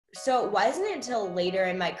So it wasn't until later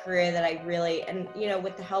in my career that I really, and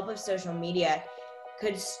with the help of social media,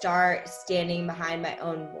 could start standing behind my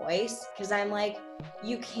own voice, because I'm like,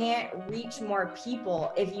 you can't reach more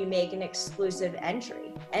people if you make an exclusive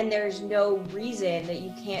entry, and there's no reason that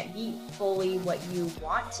you can't be fully what you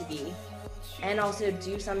want to be and also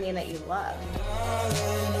do something that you love.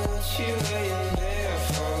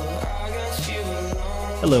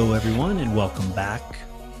 Hello everyone, and welcome back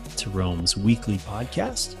to Rome's weekly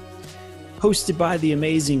podcast, hosted by the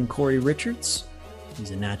amazing Corey Richards.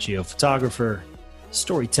 He's a Nat Geo photographer,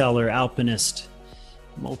 storyteller, alpinist,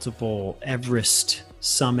 multiple Everest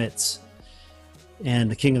summits,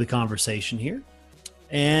 and the king of the conversation here.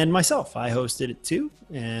 And myself, I hosted it too.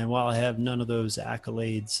 And while I have none of those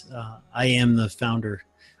accolades, I am the founder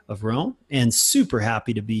of Rome, and super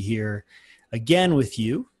happy to be here again with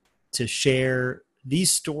you to share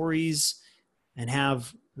these stories and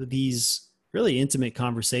have these really intimate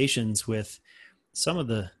conversations with some of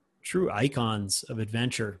the true icons of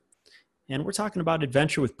adventure. And we're talking about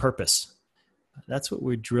adventure with purpose. That's what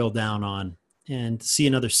we drill down on, and see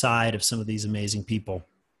another side of some of these amazing people.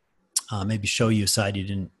 Maybe show you a side you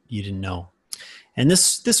didn't know. And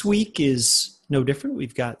this week is no different.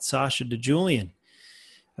 We've got Sasha DeJulian.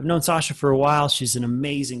 I've known Sasha for a while. She's an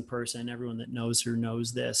amazing person. Everyone that knows her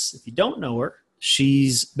knows this. If you don't know her,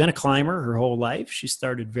 she's been a climber her whole life. She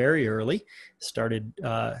started very early,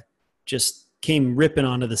 just came ripping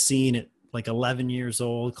onto the scene at like 11 years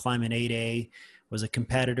old, climbing 8A, was a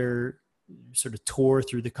competitor, sort of tore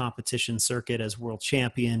through the competition circuit as world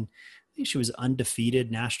champion. I think she was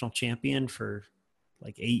undefeated national champion for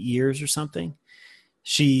like 8 years or something.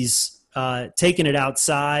 She's taken it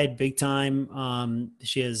outside big time.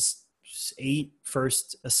 She has 8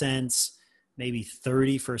 first ascents, maybe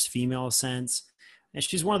 30 first female ascents. And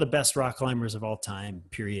she's one of the best rock climbers of all time,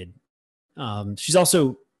 period. She's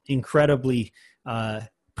also incredibly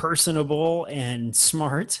personable and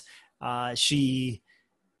smart. She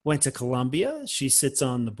went to Columbia. She sits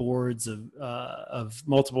on the boards of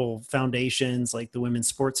multiple foundations, like the Women's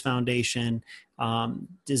Sports Foundation,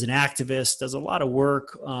 is an activist, does a lot of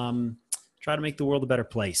work, try to make the world a better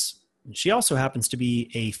place. And she also happens to be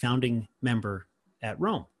a founding member at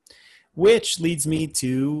Rome, which leads me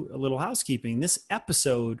to a little housekeeping. This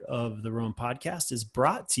episode of the Rome podcast is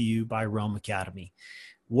brought to you by Rome Academy.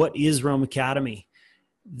 What is Rome Academy?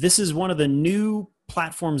 This is one of the new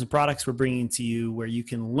platforms and products we're bringing to you where you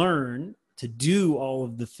can learn to do all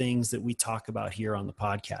of the things that we talk about here on the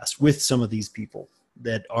podcast with some of these people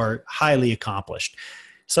that are highly accomplished.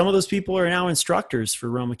 Some of those people are now instructors for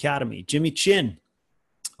Rome Academy. Jimmy Chin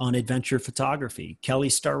on adventure photography, Kelly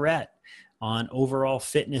Starrett on overall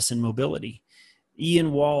fitness and mobility,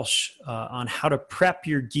 Ian Walsh on how to prep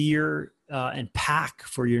your gear and pack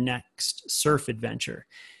for your next surf adventure.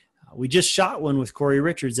 We just shot one with Corey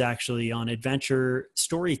Richards actually on adventure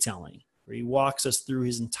storytelling, where he walks us through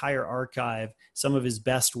his entire archive, some of his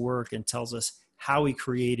best work, and tells us how he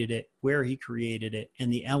created it, where he created it,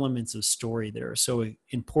 and the elements of story that are so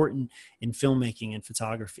important in filmmaking and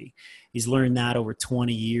photography. He's learned that over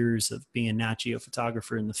 20 years of being a Nat Geo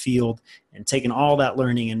photographer in the field, and taken all that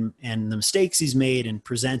learning and the mistakes he's made and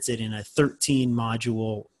presents it in a 13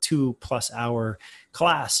 module, 2+ hour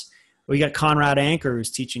class. We got Conrad Anker, who's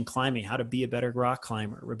teaching climbing, how to be a better rock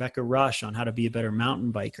climber. Rebecca Rush on how to be a better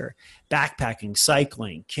mountain biker, backpacking,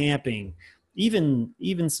 cycling, camping, even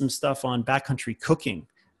some stuff on backcountry cooking.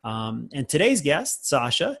 And today's guest,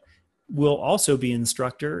 Sasha, will also be an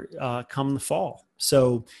instructor come the fall.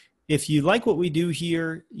 So if you like what we do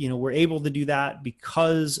here, we're able to do that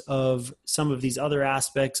because of some of these other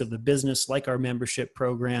aspects of the business, like our membership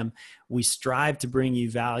program. We strive to bring you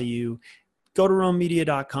value. Go to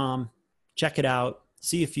romemedia.com, check it out,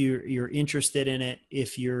 see if you're interested in it.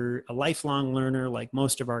 If you're a lifelong learner, like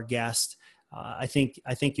most of our guests, I think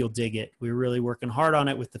you'll dig it. We're really working hard on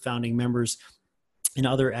it with the founding members and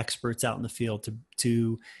other experts out in the field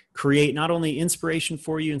to create not only inspiration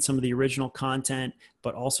for you in some of the original content,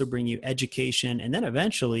 but also bring you education. And then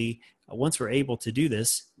eventually, once we're able to do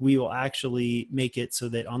this, we will actually make it so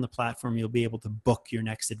that on the platform, you'll be able to book your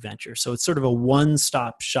next adventure. So it's sort of a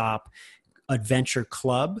one-stop shop adventure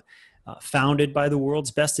club founded by the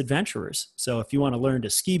world's best adventurers. So if you want to learn to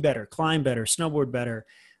ski better, climb better, snowboard better,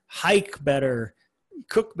 hike better,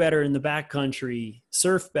 cook better in the backcountry,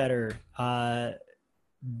 surf better, our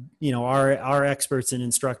experts and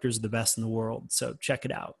instructors are the best in the world. So check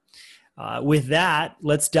it out. With that,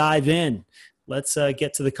 let's dive in. Let's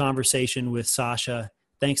get to the conversation with Sasha.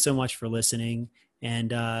 Thanks so much for listening.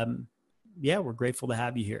 And we're grateful to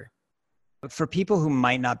have you here. for people who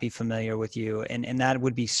might not be familiar with you, and that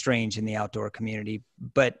would be strange in the outdoor community,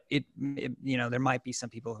 but it there might be some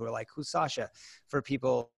people who are like, who's Sasha? For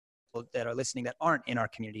people that are listening that aren't in our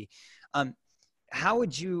community, how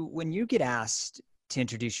would you, when you get asked to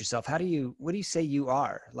introduce yourself, what do you say you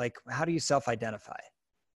are? Like, how do you self-identify?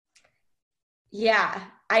 Yeah,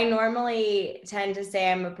 I normally tend to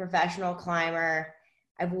say I'm a professional climber.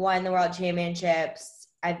 I've won the world championships.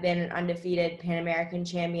 I've been an undefeated Pan American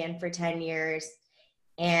champion for 10 years,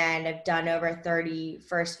 and I've done over 30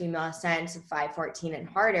 first female ascents of 514 and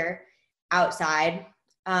harder outside.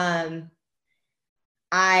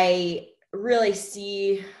 I really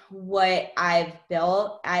see what I've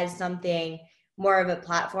built as something more of a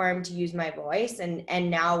platform to use my voice. And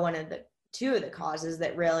now two of the causes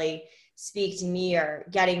that really speak to me are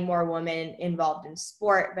getting more women involved in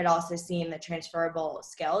sport, but also seeing the transferable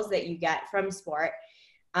skills that you get from sport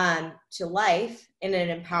to life in an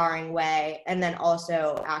empowering way. And then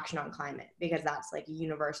also action on climate, because that's like a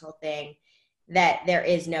universal thing that there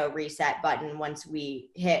is no reset button once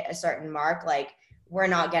we hit a certain mark. Like, we're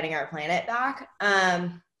not getting our planet back.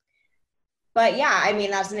 But yeah, I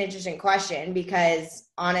mean, that's an interesting question, because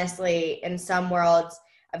honestly, in some worlds,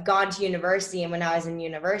 I've gone to university, and when I was in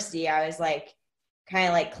university, I was like, kind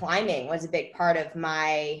of like climbing was a big part of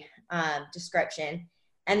my description.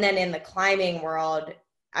 And then in the climbing world,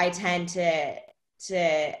 I tend to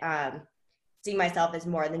see myself as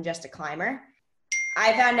more than just a climber.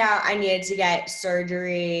 I found out I needed to get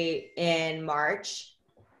surgery in March.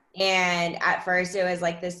 And at first it was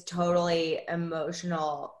like this totally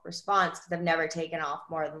emotional response, because I've never taken off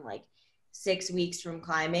more than like 6 weeks from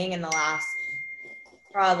climbing in the last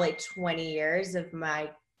probably 20 years of my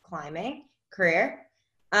climbing career.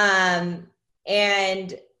 And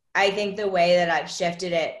I think the way that I've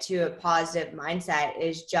shifted it to a positive mindset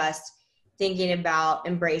is just thinking about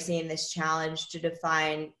embracing this challenge to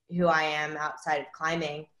define who I am outside of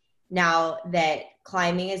climbing. Now that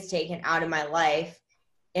climbing is taken out of my life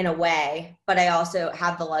in a way, but I also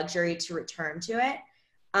have the luxury to return to it,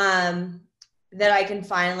 that I can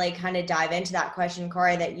finally kind of dive into that question,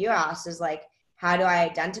 Corey, that you asked, is like, how do I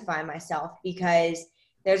identify myself? Because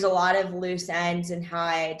there's a lot of loose ends in how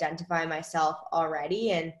I identify myself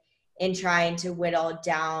already, and in trying to whittle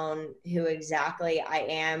down who exactly I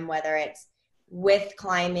am, whether it's with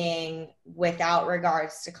climbing, without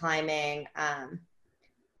regards to climbing.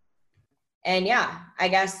 And yeah, I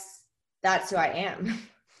guess that's who I am.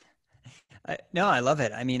 No, I love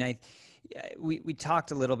it. I mean, we talked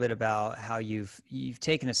a little bit about how you've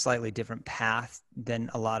taken a slightly different path than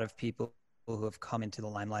a lot of people who have come into the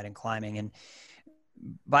limelight in climbing. And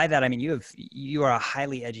by that, I mean, you are a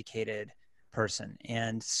highly educated person,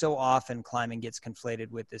 and so often climbing gets conflated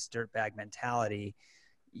with this dirtbag mentality.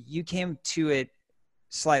 You came to it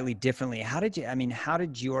slightly differently. How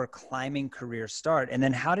did your climbing career start? And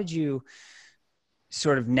then how did you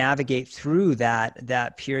sort of navigate through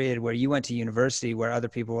that period where you went to university, where other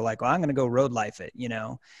people were like, well, I'm going to go road life it,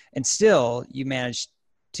 and still you managed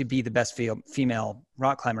to be the best female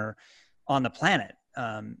rock climber on the planet.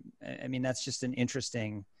 I mean, that's just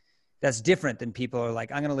that's different than people are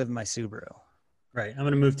like, I'm going to live in my Subaru. Right. I'm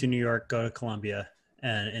going to move to New York, go to Columbia,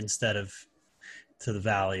 and instead of to the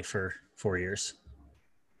Valley for 4 years.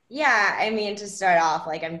 Yeah, I mean, to start off,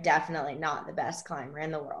 like, I'm definitely not the best climber in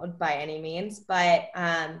the world by any means, but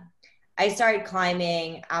I started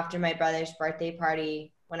climbing after my brother's birthday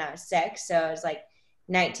party when I was 6, so it was like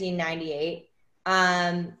 1998.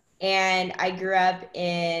 And I grew up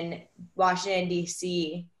in Washington,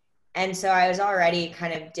 D.C., and so I was already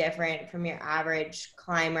kind of different from your average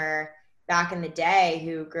climber back in the day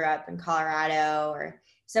who grew up in Colorado or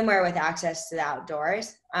somewhere with access to the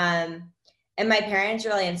outdoors. And my parents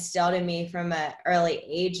really instilled in me from an early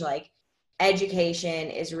age, like, education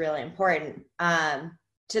is really important,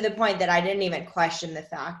 to the point that I didn't even question the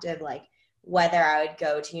fact of like whether I would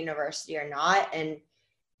go to university or not. And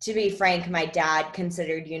to be frank, my dad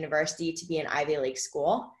considered university to be an Ivy League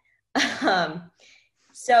school.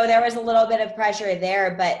 So there was a little bit of pressure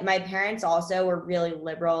there, but my parents also were really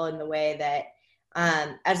liberal in the way that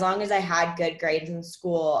as long as I had good grades in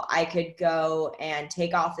school, I could go and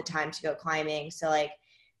take off the time to go climbing. So like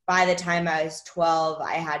by the time I was 12,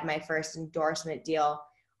 I had my first endorsement deal,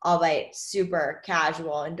 albeit super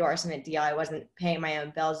casual endorsement deal. I wasn't paying my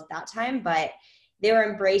own bills at that time, but they were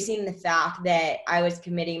embracing the fact that I was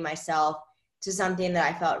committing myself to something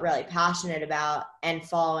that I felt really passionate about and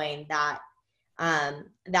following that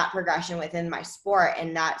progression within my sport.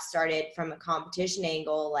 And that started from a competition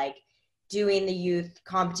angle, like doing the youth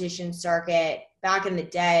competition circuit. Back in the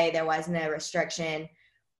day, there wasn't a restriction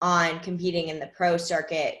on competing in the pro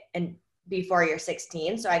circuit, and before you're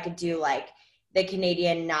 16. So I could do like the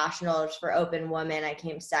Canadian Nationals for open women. I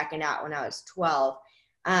came second out when I was 12.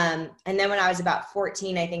 And then when I was about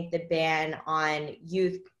 14, I think the ban on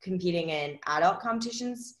youth competing in adult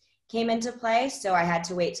competitions came into play. So I had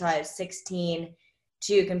to wait till I was 16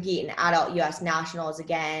 to compete in adult US Nationals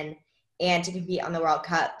again and to compete on the World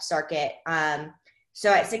Cup circuit.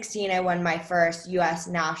 So at 16, I won my first US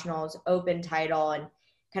Nationals open title and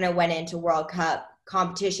kind of went into World Cup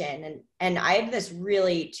competition. And I have this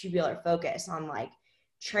really tubular focus on like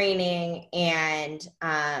training and,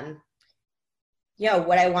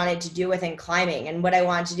 what I wanted to do within climbing. And what I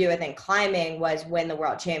wanted to do within climbing was win the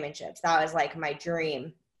world championships. That was like my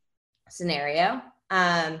dream scenario.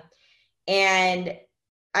 And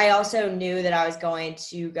I also knew that I was going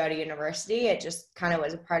to go to university. It just kind of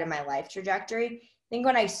was a part of my life trajectory. I think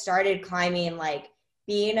when I started climbing, like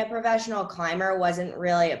being a professional climber wasn't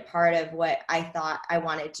really a part of what I thought I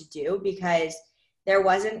wanted to do because there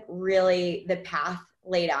wasn't really the path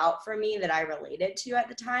laid out for me that I related to at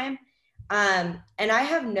the time. And I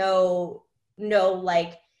have no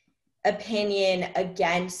like opinion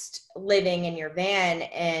against living in your van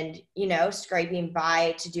and, scraping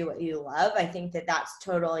by to do what you love. I think that that's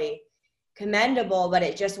totally commendable, but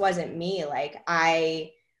it just wasn't me. Like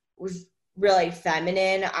I was really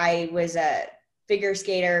feminine. I was a figure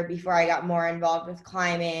skater before I got more involved with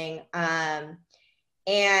climbing. And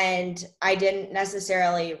I didn't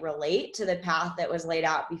necessarily relate to the path that was laid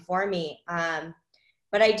out before me.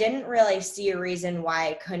 But I didn't really see a reason why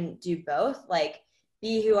I couldn't do both, like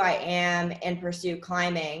be who I am and pursue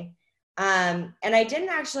climbing. And I didn't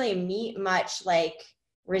actually meet much like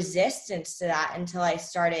resistance to that until I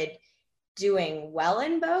started doing well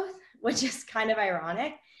in both, which is kind of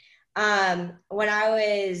ironic. When I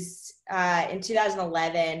was in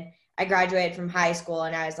 2011, I graduated from high school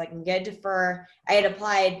and I was like, I'm going to defer. I had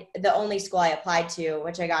applied, the only school I applied to,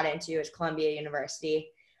 which I got into, was Columbia University.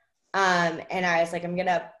 And I was like, I'm going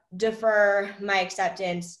to defer my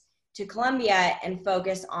acceptance to Columbia and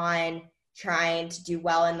focus on trying to do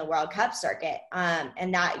well in the World Cup circuit.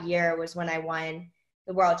 And that year was when I won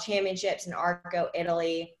the World Championships in Arco,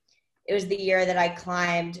 Italy. It was the year that I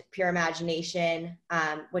climbed Pure Imagination,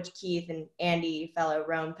 which Keith and Andy, fellow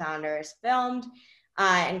Rome founders, filmed,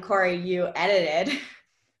 and Corey, you edited.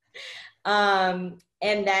 And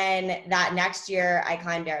then that next year, I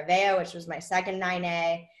climbed Aravea, which was my second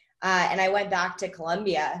 9A. And I went back to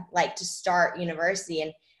Columbia, like to start university.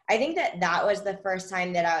 And I think that was the first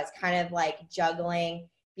time that I was kind of like juggling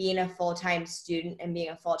being a full-time student and being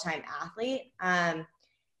a full-time athlete.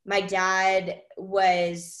 My dad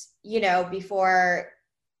was, before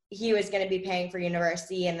he was going to be paying for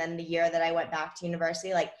university, and then the year that I went back to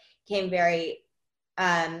university, like came very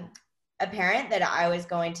apparent that I was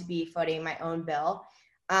going to be footing my own bill.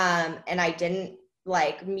 And I didn't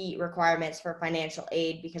like meet requirements for financial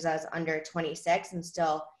aid because I was under 26 and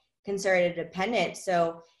still considered a dependent.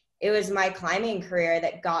 So it was my climbing career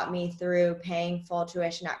that got me through paying full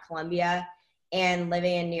tuition at Columbia and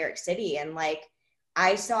living in New York City. And like,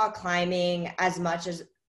 I saw climbing as much as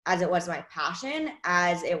it was my passion,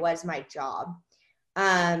 as it was my job.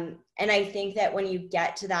 And I think that when you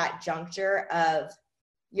get to that juncture of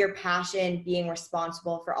your passion being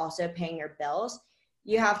responsible for also paying your bills,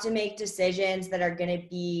 you have to make decisions that are going to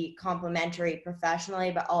be complementary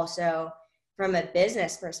professionally, but also from a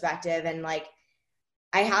business perspective. And like,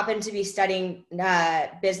 I happened to be studying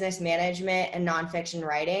business management and nonfiction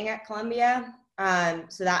writing at Columbia.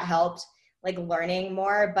 So that helped like learning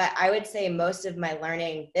more, but I would say most of my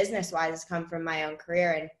learning business-wise has come from my own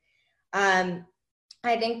career. And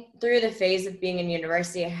I think through the phase of being in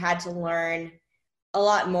university, I had to learn a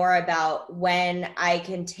lot more about when I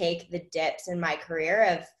can take the dips in my career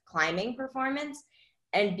of climbing performance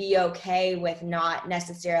and be okay with not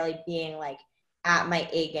necessarily being like at my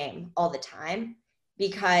A game all the time,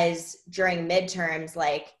 because during midterms,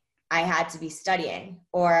 like I had to be studying.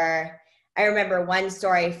 Or I remember one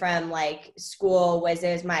story from like school was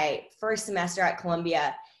it was my first semester at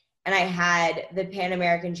Columbia and I had the Pan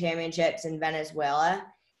American Championships in Venezuela.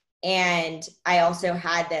 And I also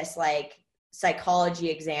had this like psychology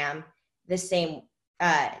exam the same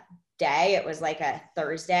day. It was like a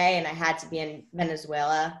Thursday and I had to be in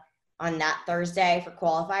Venezuela on that Thursday for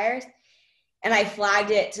qualifiers. And I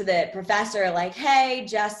flagged it to the professor like, hey,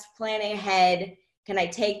 just planning ahead. Can I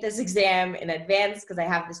take this exam in advance? Because I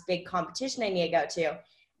have this big competition I need to go to.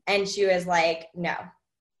 And she was like, no.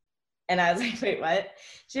 And I was like, wait, what?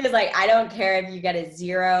 She was like, I don't care if you get a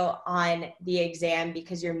 0 on the exam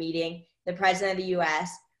because you're meeting the president of the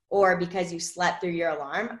US or because you slept through your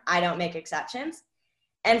alarm. I don't make exceptions.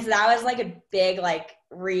 And so that was like a big like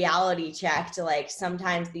reality check to like,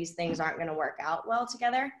 sometimes these things aren't going to work out well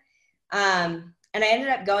together. And I ended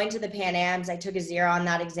up going to the Pan Ams. I took a 0 on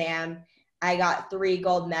that exam. I got 3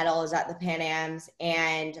 gold medals at the Pan Ams,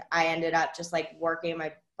 and I ended up just like working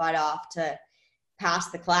my butt off to pass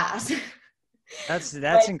the class. That's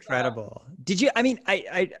But, incredible. Did you, I mean,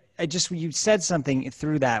 I just, you said something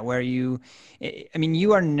through that where you, I mean,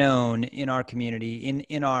 you are known in our community,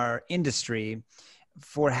 in our industry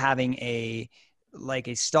for having a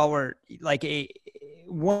stalwart, like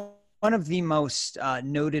one of the most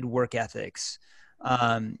noted work ethics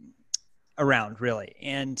around, really.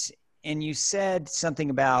 And you said something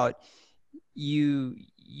about you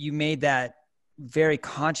made that very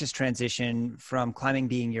conscious transition from climbing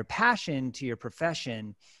being your passion to your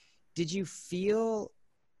profession. Did you feel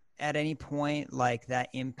at any point like that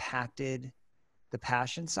impacted the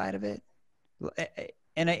passion side of it?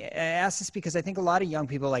 And I ask this because I think a lot of young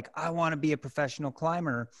people like, I want to be a professional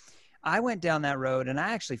climber. I went down that road and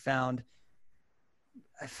I actually found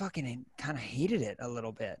I fucking kind of hated it a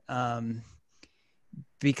little bit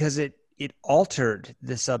because it altered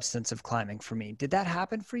the substance of climbing for me. Did that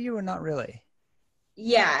happen for you or not really?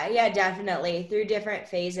 yeah, definitely, through different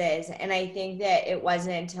phases. And I think that it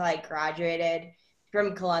wasn't until I graduated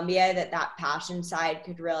from Columbia that passion side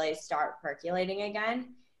could really start percolating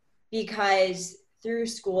again, because through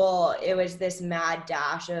school, it was this mad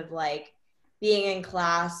dash of like being in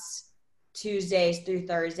class Tuesdays through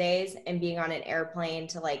Thursdays and being on an airplane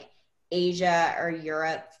to like Asia or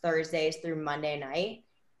Europe Thursdays through Monday night.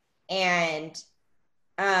 And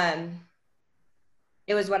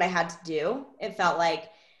it was what I had to do. It felt like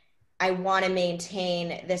I want to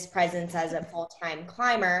maintain this presence as a full-time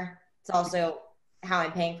climber. It's also how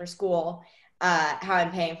I'm paying for school, how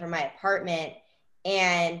I'm paying for my apartment.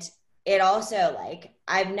 And it also, like,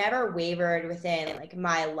 I've never wavered within like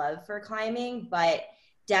my love for climbing, but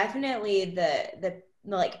definitely the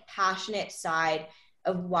like passionate side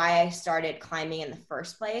of why I started climbing in the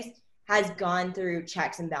first place has gone through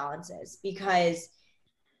checks and balances, because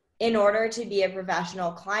in order to be a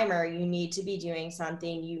professional climber, you need to be doing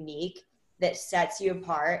something unique that sets you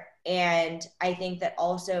apart. And I think that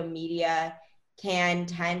also media can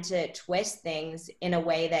tend to twist things in a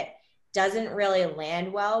way that doesn't really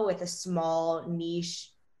land well with a small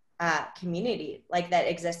niche community like that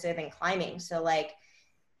existed in climbing. So like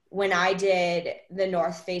when I did the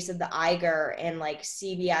North Face of the Eiger and like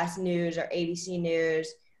CBS News or ABC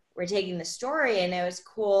News were taking the story, and it was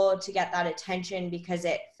cool to get that attention because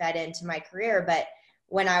it fed into my career. But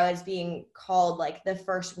when I was being called like the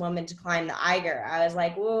first woman to climb the Eiger, I was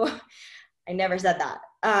like, whoa, I never said that.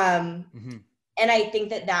 And I think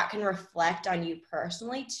that can reflect on you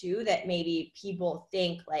personally too, that maybe people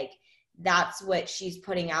think like that's what she's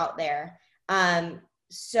putting out there.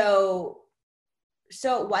 So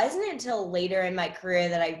it wasn't until later in my career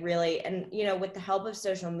that I really, and with the help of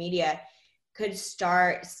social media, could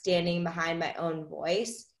start standing behind my own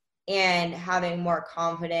voice and having more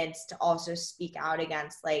confidence to also speak out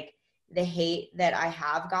against like the hate that I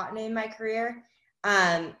have gotten in my career.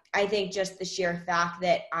 I think just the sheer fact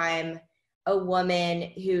that I'm a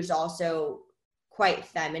woman who's also quite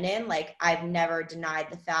feminine, like I've never denied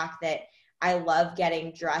the fact that I love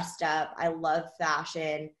getting dressed up. I love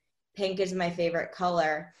fashion. Pink is my favorite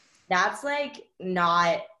color. That's like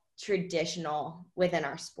not traditional within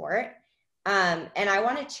our sport. And I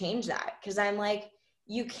want to change that, because I'm like,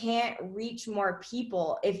 you can't reach more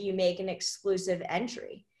people if you make an exclusive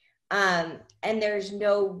entry. And there's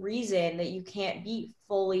no reason that you can't be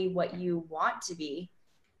fully what you want to be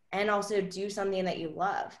and also do something that you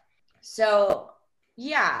love. So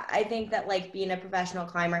yeah, I think that like being a professional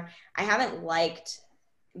climber, I haven't liked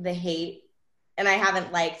the hate, and I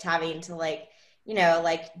haven't liked having to like,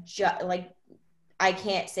 I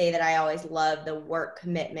can't say that I always love the work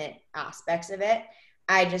commitment aspects of it.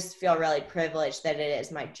 I just feel really privileged that it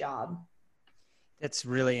is my job. That's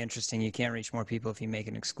really interesting. You can't reach more people if you make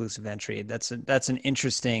an exclusive entry. That's an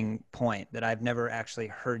interesting point that I've never actually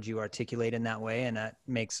heard you articulate in that way, and that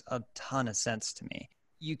makes a ton of sense to me.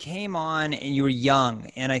 You came on and you were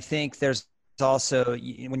young, and I think there's also,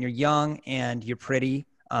 when you're young and you're pretty,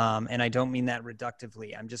 and I don't mean that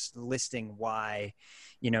reductively. I'm just listing why,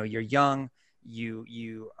 you're young,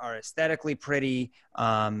 you are aesthetically pretty.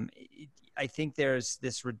 I think there's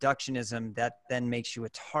this reductionism that then makes you a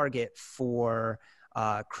target for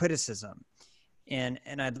criticism. And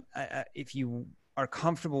I, if you are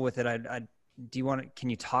comfortable with it, can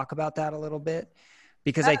you talk about that a little bit?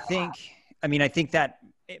 Because I think that,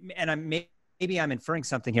 and maybe I'm inferring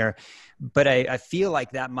something here, but I feel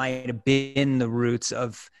like that might have been the roots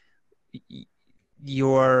of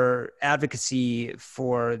your advocacy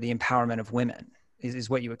for the empowerment of women is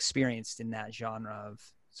what you experienced in that genre of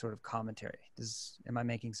sort of commentary. Am I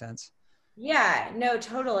making sense? Yeah, no,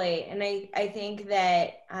 totally. And I think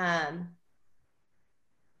that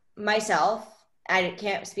myself, I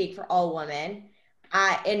can't speak for all women.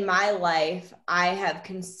 In my life, I have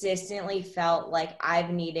consistently felt like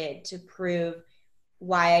I've needed to prove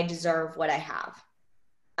why I deserve what I have.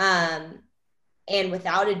 And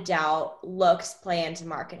without a doubt, looks play into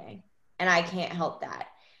marketing. And I can't help that.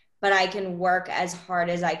 But I can work as hard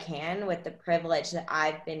as I can with the privilege that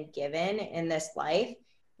I've been given in this life,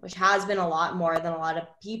 which has been a lot more than a lot of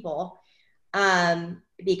people,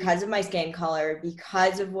 because of my skin color,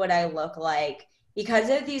 because of what I look like, because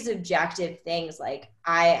of these objective things. Like,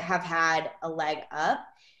 I have had a leg up.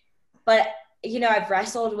 But, I've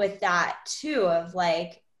wrestled with that too, of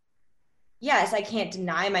like, yes, I can't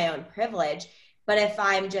deny my own privilege, but if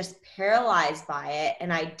I'm just paralyzed by it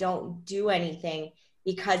and I don't do anything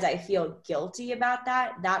because I feel guilty about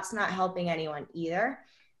that, that's not helping anyone either.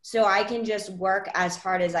 So I can just work as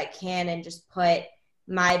hard as I can and just put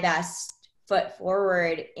my best foot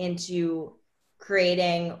forward into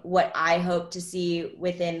creating what I hope to see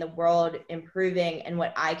within the world improving, and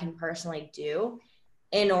what I can personally do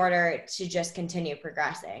in order to just continue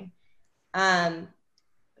progressing. But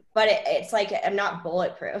it's like, I'm not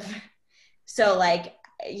bulletproof. So like,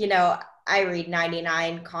 I read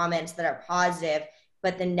 99 comments that are positive,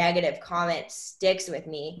 but the negative comment sticks with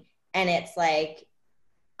me. And it's like,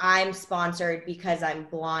 I'm sponsored because I'm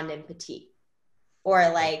blonde and petite, or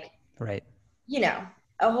like, right.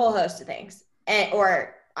 A whole host of things.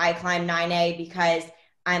 Or I climb 9A because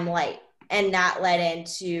I'm light. And that led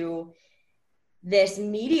into this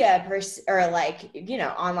media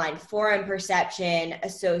online forum perception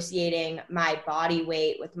associating my body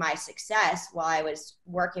weight with my success while I was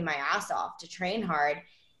working my ass off to train hard.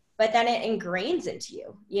 But then it ingrains into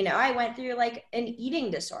you. I went through like an eating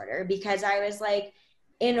disorder because I was like,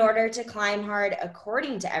 in order to climb hard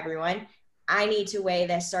according to everyone, I need to weigh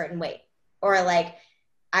this certain weight. Or like,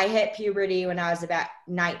 I hit puberty when I was about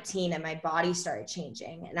 19 and my body started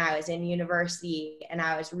changing, and I was in university and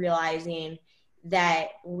I was realizing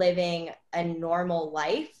that living a normal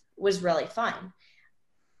life was really fun.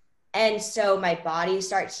 And so my body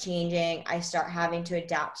starts changing. I start having to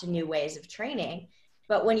adapt to new ways of training.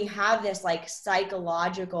 But when you have this like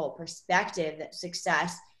psychological perspective that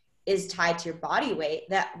success is tied to your body weight,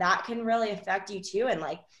 that can really affect you too. And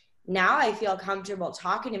like, now I feel comfortable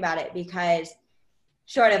talking about it because,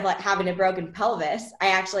 short of like having a broken pelvis, I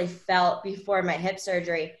actually felt before my hip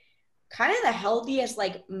surgery kind of the healthiest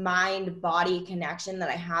like mind body connection that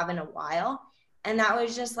I have in a while. And that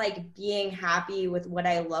was just like being happy with what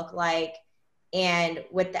I look like and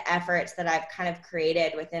with the efforts that I've kind of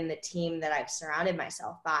created within the team that I've surrounded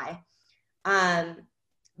myself by.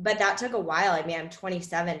 But that took a while. I mean, I'm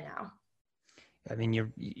 27 now. I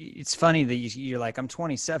mean, it's funny that you're like, I'm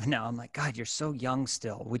 27 now. I'm like, God, you're so young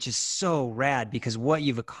still, which is so rad, because what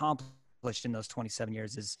you've accomplished in those 27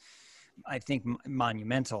 years is, I think,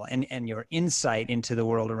 monumental. And your insight into the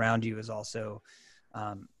world around you is also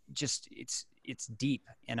just, it's deep,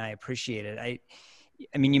 and I appreciate it.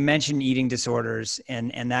 I mean, you mentioned eating disorders,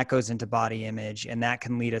 and that goes into body image, and that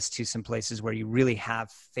can lead us to some places where you really have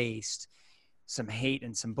faced some hate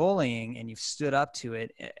and some bullying, and you've stood up to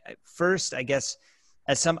it. First, I guess,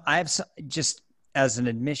 just as an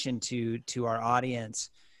admission to our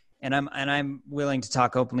audience, and I'm willing to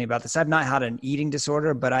talk openly about this. I've not had an eating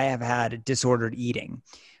disorder, but I have had disordered eating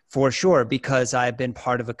for sure, because I've been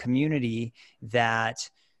part of a community that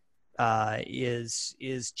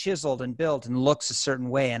is chiseled and built and looks a certain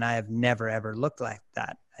way, and I have never ever looked like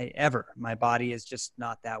that. My body is just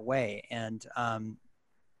not that way, and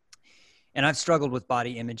I've struggled with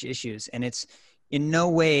body image issues, and it's in no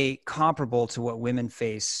way comparable to what women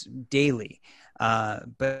face daily.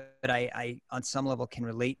 But I, on some level, can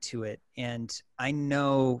relate to it. And I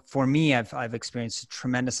know for me, I've experienced a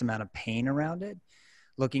tremendous amount of pain around it,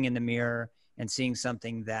 looking in the mirror and seeing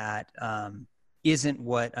something that isn't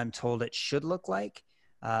what I'm told it should look like,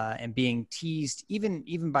 and being teased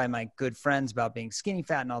even by my good friends about being skinny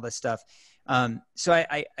fat and all this stuff. So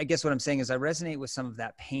I guess what I'm saying is I resonate with some of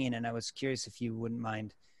that pain, and I was curious if you wouldn't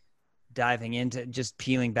mind diving into just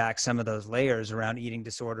peeling back some of those layers around eating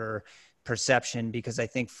disorder perception, because I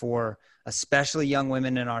think for especially young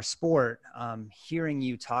women in our sport, hearing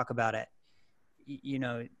you talk about it,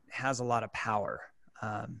 has a lot of power,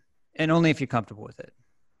 and only if you're comfortable with it.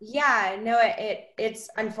 Yeah, no, it's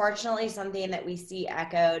unfortunately something that we see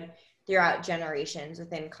echoed throughout generations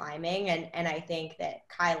within climbing. And I think that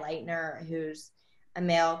Kai Leitner, who's a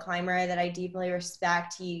male climber that I deeply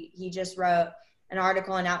respect. He just wrote an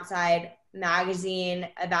article in Outside Magazine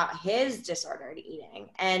about his disordered eating.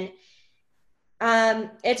 And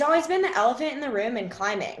it's always been the elephant in the room in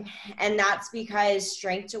climbing. And that's because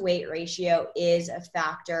strength to weight ratio is a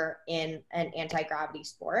factor in an anti-gravity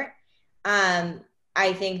sport.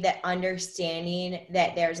 I think that understanding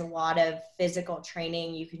that there's a lot of physical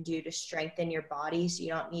training you can do to strengthen your body so you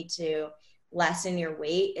don't need to lessen your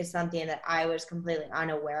weight is something that I was completely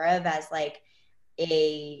unaware of as like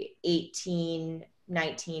a 18,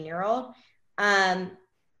 19-year-old.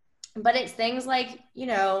 But it's things like, you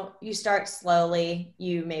know, you start slowly,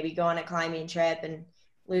 you maybe go on a climbing trip and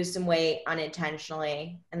lose some weight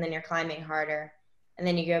unintentionally, and then you're climbing harder, and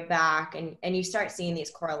then you go back and you start seeing these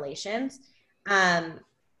correlations.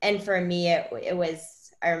 And for me, it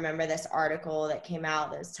was, I remember this article that came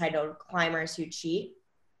out that was titled Climbers Who Cheat.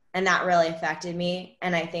 And that really affected me.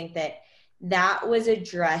 And I think that was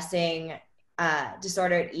addressing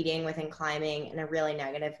disordered eating within climbing in a really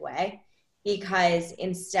negative way, because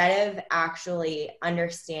instead of actually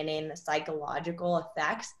understanding the psychological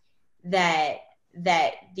effects that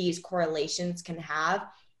these correlations can have,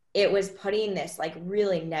 it was putting this like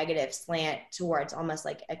really negative slant towards almost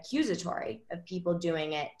like accusatory of people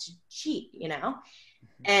doing it to cheat, you know,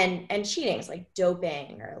 and cheating is like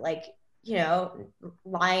doping or like, you know,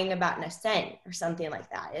 lying about an ascent or something like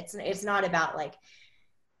that. It's not about like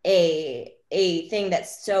a thing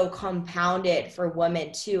that's so compounded for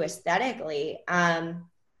women too aesthetically. And,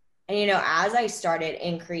 you know, as I started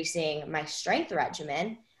increasing my strength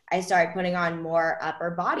regimen, I started putting on more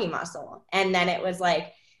upper body muscle. And then it was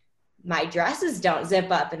like, my dresses don't zip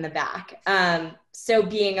up in the back. So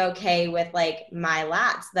being okay with like my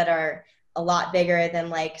lats that are a lot bigger than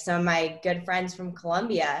like some of my good friends from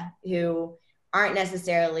Colombia who aren't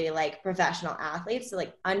necessarily like professional athletes. So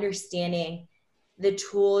like understanding the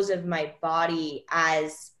tools of my body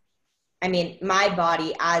my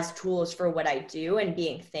body as tools for what I do and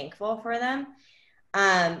being thankful for them.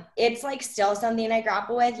 It's like still something I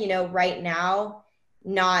grapple with, you know, right now,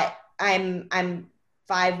 I'm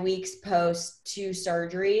 5 weeks post 2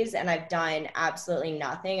 surgeries and I've done absolutely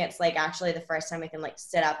nothing. It's like actually the first time I can like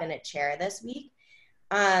sit up in a chair this week.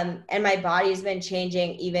 And my body's been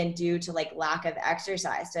changing even due to like lack of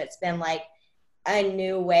exercise. So it's been like a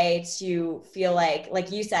new way to feel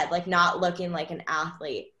like you said, like not looking like an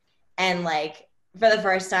athlete. And like for the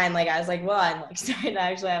first time, like I was like, well, I'm like starting to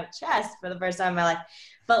actually have a chest for the first time in my life.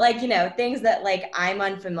 But like, you know, things that like I'm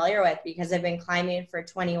unfamiliar with because I've been climbing for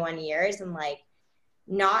 21 years and like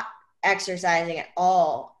not exercising at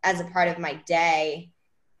all as a part of my day.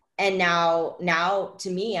 And now to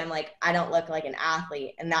me, I'm like, I don't look like an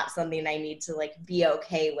athlete. And that's something I need to like be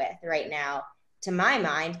okay with right now, to my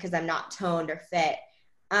mind, because I'm not toned or fit.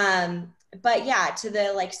 But yeah, to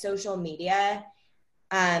the like social media,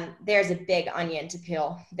 there's a big onion to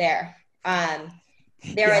peel there.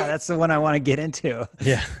 That's the one I want to get into.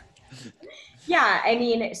 Yeah. Yeah, I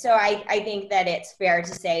mean, so I think that it's fair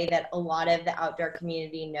to say that a lot of the outdoor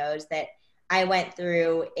community knows that I went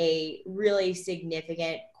through a really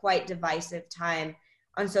significant, quite divisive time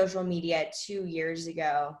on social media 2 years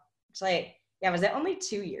ago. It's like, yeah, was it only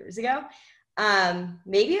 2 years ago?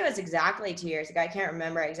 Maybe it was exactly 2 years ago. I can't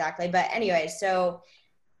remember exactly. But anyway, so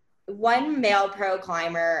one male pro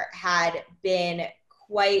climber had been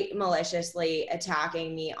quite maliciously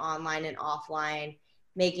attacking me online and offline,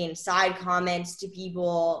 making side comments to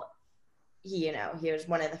people. He was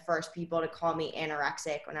one of the first people to call me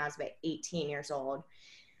anorexic when I was about 18 years old.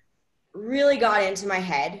 Really got into my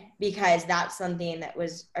head because that's something that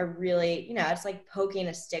was a really, it's like poking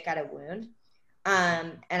a stick at a wound.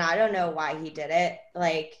 And I don't know why he did it.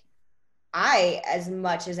 Like, I, as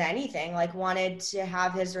much as anything, like wanted to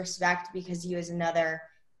have his respect because he was another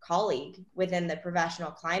colleague within the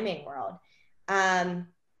professional climbing world.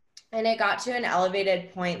 And it got to an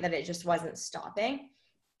elevated point that it just wasn't stopping.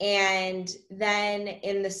 And then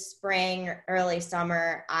in the spring, early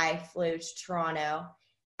summer, I flew to Toronto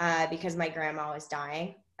because my grandma was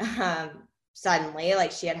dying suddenly.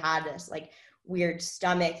 Like she had this like weird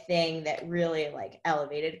stomach thing that really like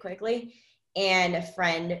elevated quickly. And a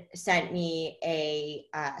friend sent me a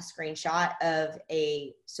screenshot of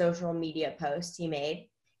a social media post he made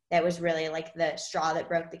that was really like the straw that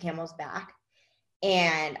broke the camel's back.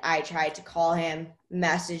 And I tried to call him,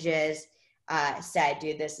 messages, said,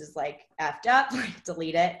 dude, this is like effed up, like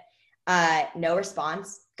delete it. No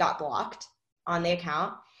response, got blocked on the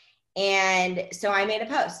account. And so I made a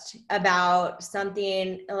post about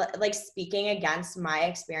something like speaking against my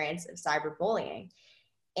experience of cyberbullying.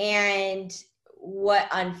 And what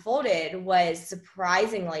unfolded was,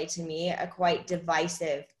 surprisingly to me, a quite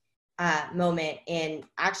divisive moment, in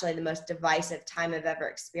actually the most divisive time I've ever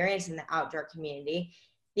experienced in the outdoor community,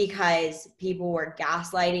 because people were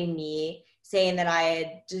gaslighting me, saying that I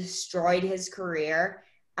had destroyed his career.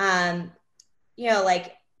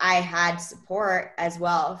 Like, I had support as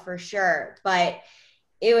well, for sure. But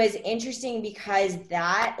it was interesting because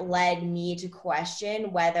that led me to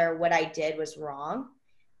question whether what I did was wrong.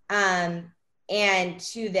 And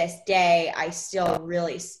to this day, I still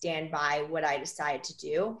really stand by what I decided to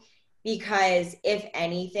do, because if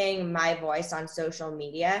anything, my voice on social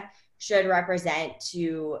media should represent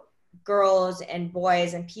to girls and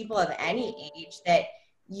boys and people of any age that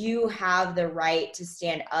you have the right to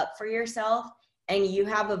stand up for yourself, and you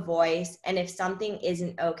have a voice. And if something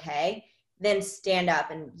isn't okay, then stand up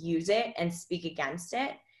and use it and speak against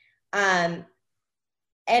it.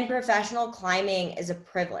 And professional climbing is a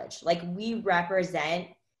privilege. Like, we represent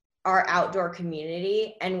our outdoor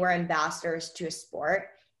community, and we're ambassadors to a sport.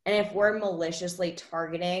 And if we're maliciously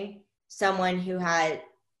targeting someone who has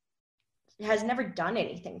never done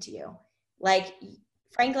anything to you, like,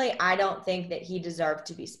 frankly, I don't think that he deserved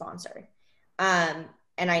to be sponsored. And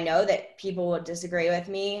I know that people will disagree with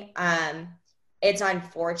me. It's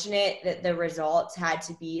unfortunate that the results had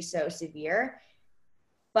to be so severe.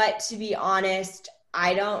 But to be honest,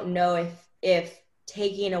 I don't know if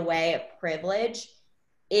taking away a privilege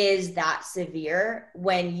is that severe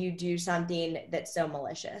when you do something that's so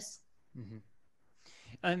malicious. Mm-hmm.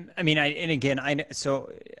 I mean, I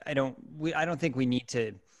don't think we need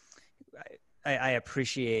to. I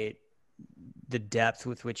appreciate the depth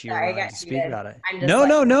with which you're willing to speak about it.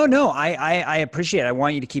 No. I appreciate it. I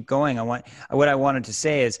want you to keep going. What I wanted to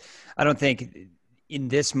say is, I don't think in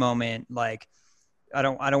this moment, like, I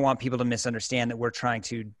don't want people to misunderstand that we're trying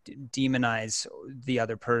to demonize the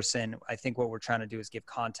other person. I think what we're trying to do is give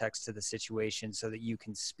context to the situation so that you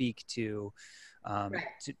can speak to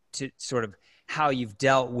sort of how you've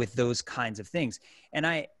dealt with those kinds of things. And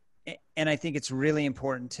I think it's really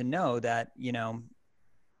important to know that,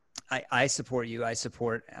 I support you. I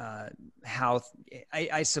support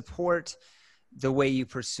I support the way you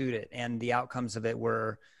pursued it, and the outcomes of it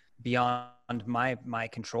were beyond my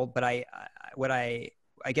control. But I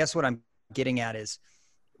guess what I'm getting at is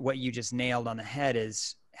what you just nailed on the head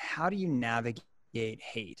is, how do you navigate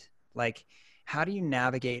hate? Like, how do you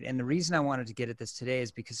navigate? And the reason I wanted to get at this today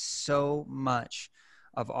is because so much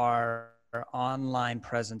of our online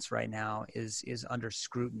presence right now is under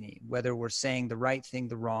scrutiny, whether we're saying the right thing,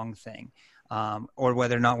 the wrong thing, or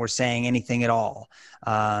whether or not we're saying anything at all.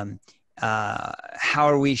 How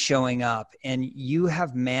are we showing up? And you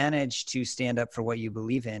have managed to stand up for what you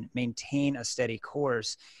believe in, maintain a steady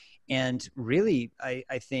course, and really,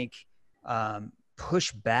 I think,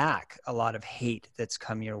 push back a lot of hate that's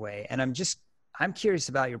come your way. And I'm curious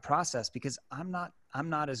about your process, because I'm not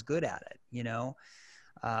as good at it,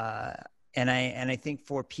 and I think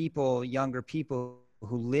for people, younger people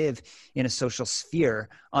who live in a social sphere,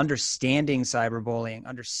 understanding cyberbullying,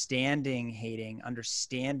 understanding hating,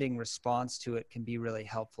 understanding response to it can be really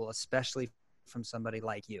helpful, especially from somebody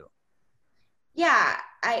like you. Yeah,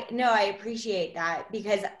 I appreciate that,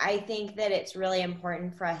 because I think that it's really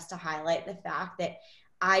important for us to highlight the fact that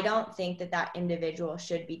I don't think that individual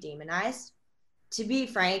should be demonized. To be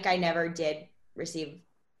frank, I never did receive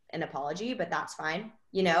an apology, but that's fine.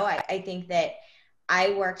 I think that I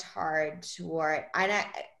worked hard toward,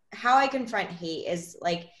 how I confront hate is,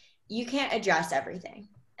 like, you can't address everything.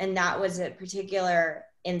 And that was a particular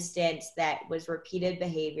instance that was repeated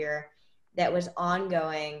behavior, that was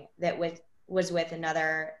ongoing, that was with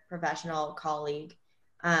another professional colleague,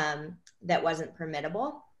 that wasn't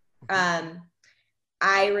permittable.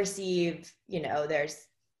 I receive,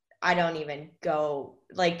 I don't even go,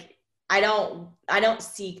 like, I don't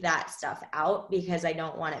seek that stuff out, because I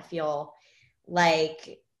don't want to feel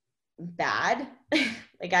like bad.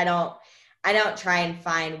 Like, I don't try and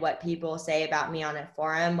find what people say about me on a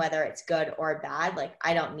forum, whether it's good or bad. Like,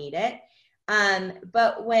 I don't need it.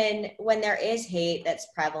 But when there is hate that's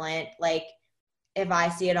prevalent, like, if I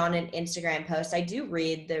see it on an Instagram post, I do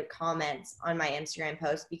read the comments on my Instagram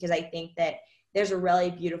post, because I think that there's a really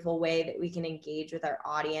beautiful way that we can engage with our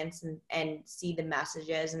audience and see the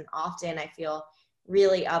messages. And often I feel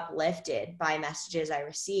really uplifted by messages I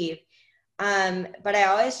receive. But I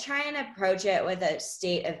always try and approach it with a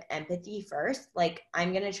state of empathy first. Like,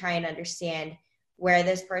 I'm going to try and understand where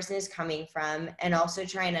this person is coming from, and also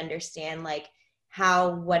try and understand, like,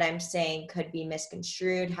 how what I'm saying could be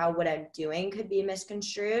misconstrued, how what I'm doing could be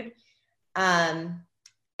misconstrued. And,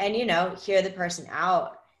 hear the person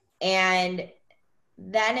out. And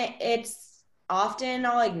then it's often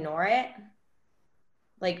I'll ignore it,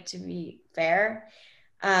 like, to be fair.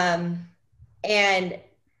 And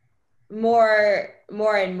more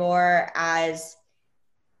and more, as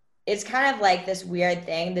it's kind of like this weird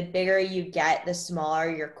thing, the bigger you get, the smaller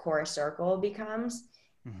your core circle becomes,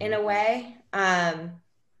 in a way. And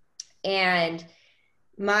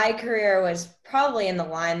my career was probably in the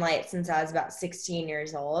limelight since I was about 16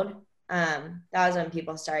 years old. That was when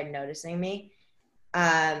people started noticing me.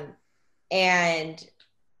 And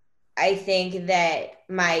I think that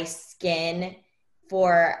my skin,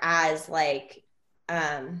 for as like,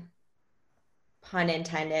 pun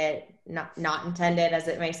intended, not intended as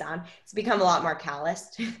it may sound, it's become a lot more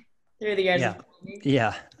calloused through the years.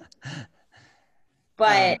 Yeah.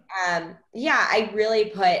 But yeah, I really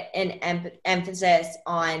put an emphasis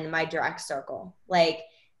on my direct circle. Like,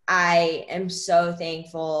 I am so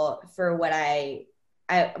thankful for what I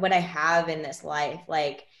have in this life.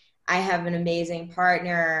 Like, I have an amazing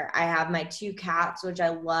partner. I have my 2 cats, which I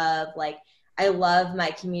love. Like, I love my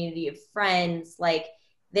community of friends. Like,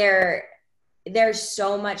 there's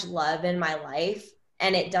so much love in my life,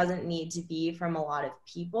 and it doesn't need to be from a lot of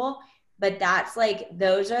people. But that's like,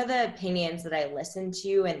 those are the opinions that I listen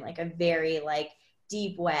to in like a very like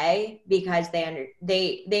deep way, because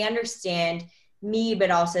they understand me,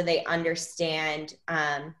 but also they understand,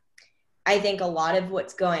 I think, a lot of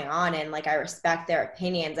what's going on, and like, I respect their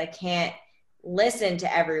opinions. I can't listen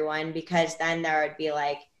to everyone, because then there would be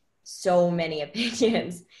like so many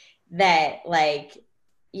opinions that, like,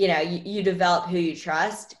 you know, you develop who you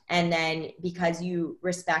trust, and then because you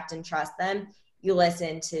respect and trust them, you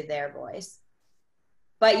listen to their voice.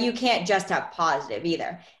 But you can't just have positive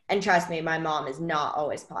either. And trust me, my mom is not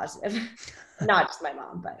always positive. Not just my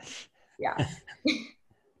mom, but yeah.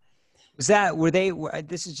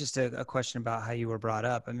 This is just a question about how you were brought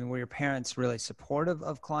up. I mean, were your parents really supportive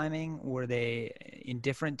of climbing? Were they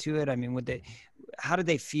indifferent to it? I mean, how did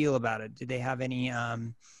they feel about it? Did they have any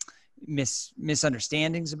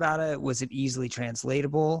misunderstandings about it? Was it easily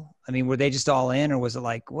translatable? I mean, were they just all in, or was it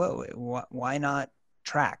like, whoa, why not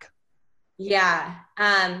track? Yeah.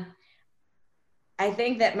 I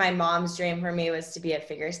think that my mom's dream for me was to be a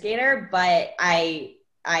figure skater, but I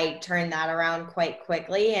turned that around quite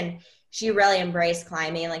quickly, and she really embraced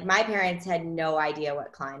climbing. Like, my parents had no idea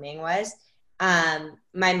what climbing was.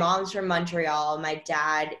 My mom's from Montreal. My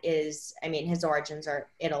dad his origins are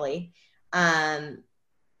Italy.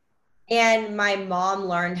 And my mom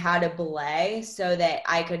learned how to belay so that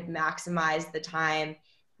I could maximize the time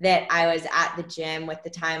that I was at the gym with the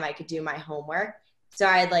time I could do my homework. So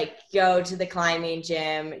I'd like go to the climbing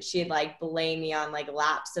gym. She'd like belay me on like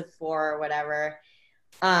laps of 4 or whatever.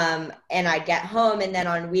 And I'd get home, and then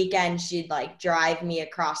on weekends, she'd like drive me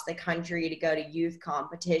across the country to go to youth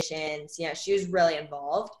competitions. You know, she was really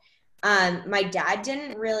involved. My dad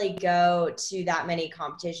didn't really go to that many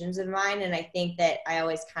competitions of mine. And I think that I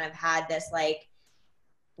always kind of had this like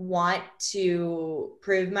want to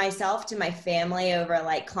prove myself to my family over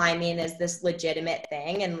like climbing is this legitimate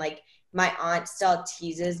thing. And like, my aunt still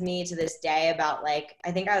teases me to this day about like,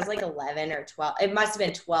 I think I was like 11 or 12. It must've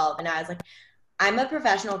been 12. And I was like, I'm a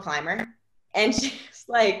professional climber. And she's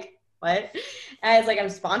like, what? And I was like, I'm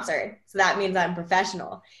sponsored, so that means I'm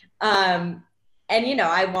professional. And, you know,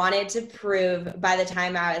 I wanted to prove, by the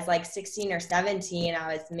time I was like 16 or 17,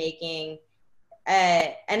 I was making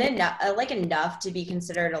enough to be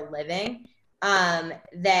considered a living.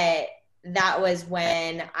 That was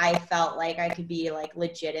when I felt like I could be like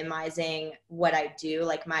legitimizing what I do,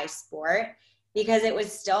 like my sport, because it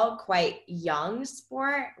was still quite young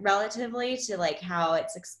sport relatively to like how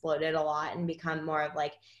it's exploded a lot and become more of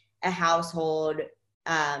like a household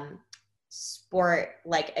sport,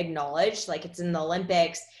 like acknowledged, like it's in the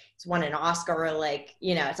Olympics, it's won an Oscar, like,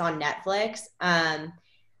 you know, it's on Netflix.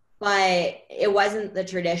 But it wasn't the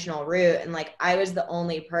traditional route. And like, I was the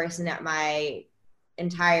only person at my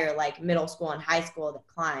entire like middle school and high school that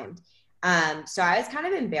climbed. So I was kind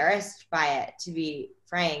of embarrassed by it, to be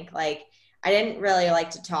frank. Like, I didn't really like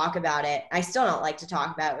to talk about it. I still don't like to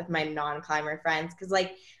talk about it with my non-climber friends, because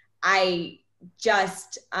like, I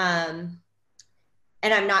just, and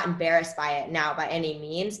I'm not embarrassed by it now by any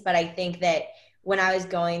means, but I think that when I was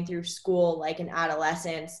going through school, like in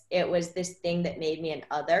adolescence, it was this thing that made me an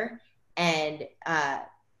other. And I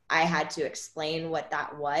had to explain what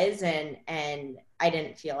that was, and I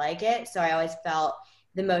didn't feel like it. So I always felt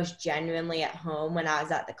the most genuinely at home when I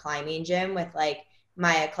was at the climbing gym with like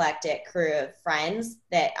my eclectic crew of friends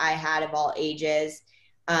that I had of all ages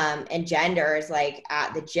and genders, like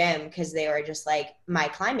at the gym, because they were just like my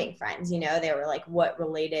climbing friends, you know, they were like what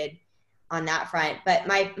related on that front. But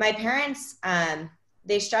my parents,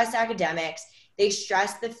 they stressed academics. they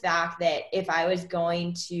stressed the fact that if I was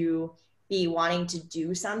going to be wanting to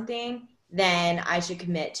do something, then I should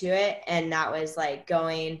commit to it. And that was like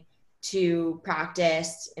going to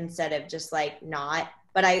practice instead of just like not.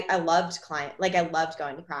 But I loved I loved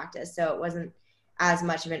going to practice. So it wasn't as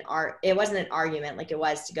much of it wasn't an argument like it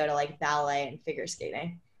was to go to like ballet and figure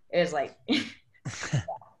skating. It was like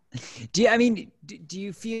do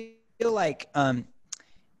you feel like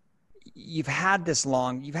you've had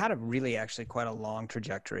a really actually quite a long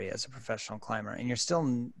trajectory as a professional climber, and you're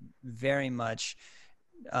still very much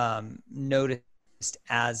noticed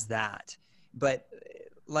as that. But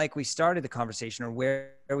like we started the conversation, or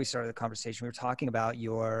where we started the conversation, we were talking about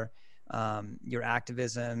your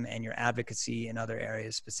activism and your advocacy in other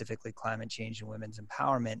areas, specifically climate change and women's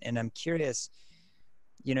empowerment. And I'm curious,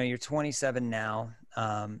 you're 27 now.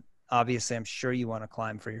 Obviously, I'm sure you want to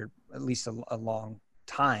climb for at least a long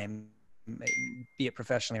time, be it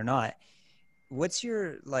professionally or not. What's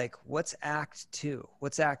Act 2?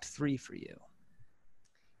 What's Act 3 for you?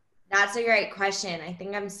 That's a great question. I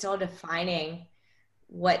think I'm still defining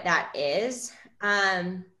what that is.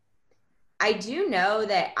 I do know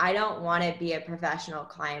that I don't want to be a professional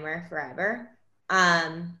climber forever.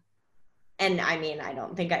 And I mean, I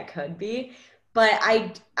don't think I could be, but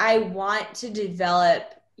I want to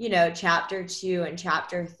develop, chapter 2 and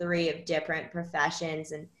chapter 3 of different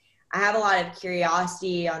professions. And I have a lot of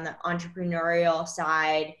curiosity on the entrepreneurial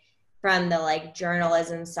side, from the like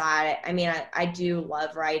journalism side. I mean, I do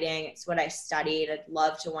love writing. It's what I studied. I'd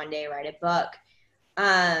love to one day write a book.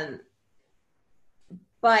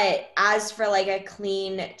 But as for like a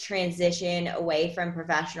clean transition away from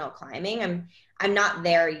professional climbing, I'm not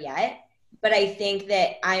there yet, but I think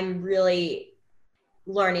that I'm really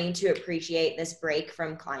learning to appreciate this break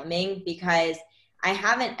from climbing, because I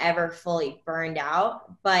haven't ever fully burned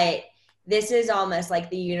out, but this is almost like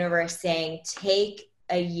the universe saying, take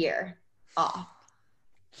a year off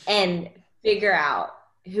and figure out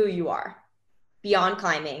who you are beyond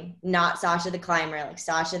climbing, not Sasha the climber, like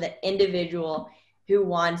Sasha the individual who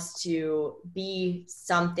wants to be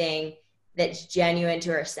something that's genuine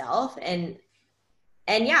to herself. And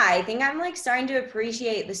yeah, I think I'm like starting to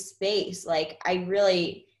appreciate the space. Like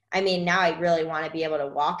now I really want to be able to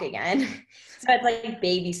walk again. So it's like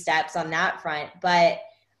baby steps on that front. But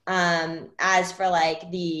as for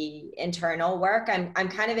like the internal work, I'm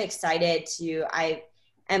kind of excited I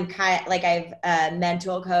have a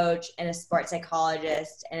mental coach and a sports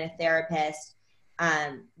psychologist and a therapist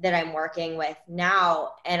that I'm working with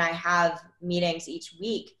now. And I have meetings each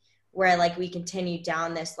week where like we continue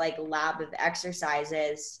down this like lab of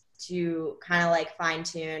exercises to kind of like fine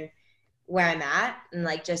tune where I'm at and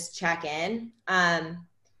like just check in. And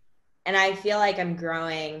I feel like I'm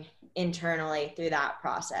growing internally through that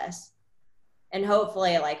process. And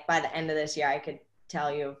hopefully like by the end of this year, I could tell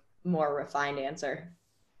you a more refined answer.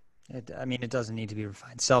 It doesn't need to be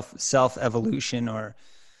refined. Self-evolution or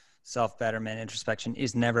self-betterment, introspection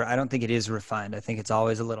is never, I don't think it is refined. I think it's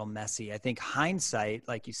always a little messy. I think hindsight,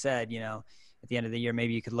 like you said, at the end of the year,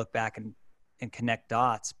 maybe you could look back and connect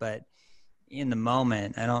dots, but in the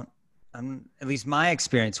moment, I'm at least my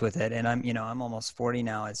experience with it. And I'm almost 40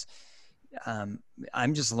 now, is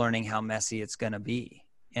I'm just learning how messy it's going to be,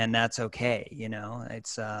 and that's okay.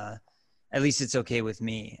 It's, at least it's okay with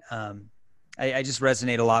me. I just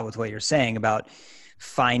resonate a lot with what you're saying about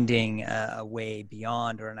finding a way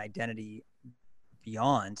beyond, or an identity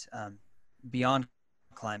beyond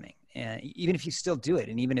climbing. And even if you still do it,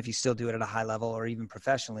 and even if you still do it at a high level or even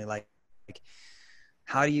professionally, like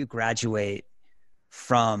how do you graduate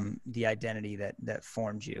from the identity that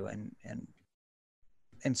formed you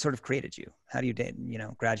and sort of created you? How do you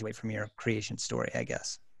graduate from your creation story, I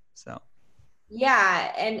guess? So.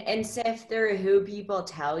 Yeah. And sift through who people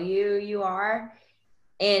tell you are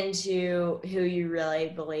into who you really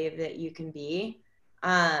believe that you can be.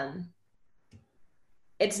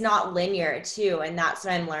 It's not linear too. And that's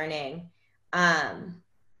what I'm learning,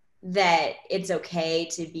 that it's okay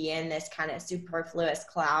to be in this kind of superfluous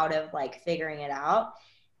cloud of like figuring it out.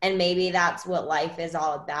 And maybe that's what life is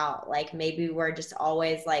all about. Like maybe we're just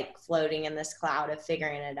always like floating in this cloud of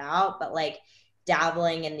figuring it out, but like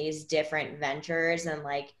dabbling in these different ventures and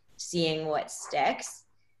like seeing what sticks.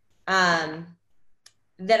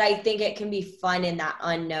 That I think it can be fun in that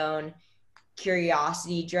unknown,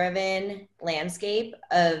 curiosity driven landscape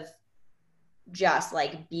of just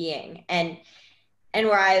like being, and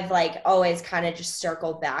where I've like always kind of just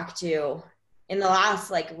circled back to in the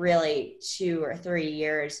last like really 2 or 3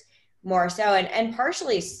 years more so, and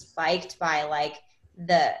partially spiked by like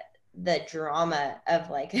the drama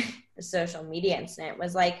of like the social media incident,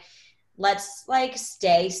 was like let's like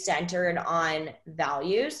stay centered on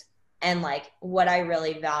values and like what I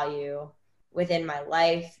really value within my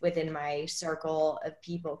life, within my circle of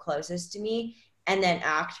people closest to me, and then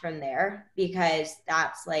act from there, because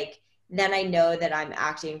that's like, then I know that I'm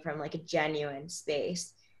acting from like a genuine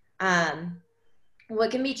space.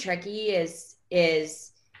 What can be tricky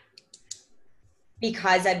is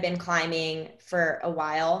because I've been climbing for a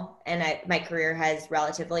while and my career has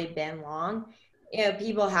relatively been long, you know,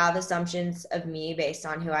 people have assumptions of me based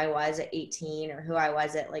on who I was at 18 or who I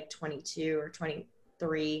was at like 22 or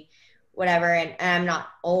 23, whatever. And I'm not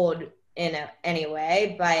old in any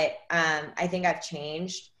way, but I think I've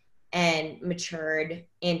changed and matured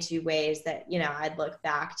into ways that, you know, I'd look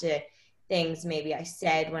back to things maybe I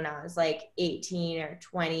said when I was like 18 or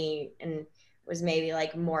 20 and was maybe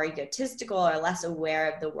like more egotistical or less aware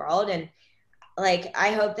of the world. And like,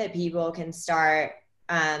 I hope that people can start,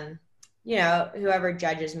 you know, whoever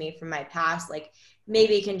judges me from my past, like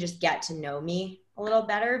maybe can just get to know me a little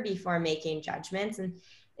better before making judgments. And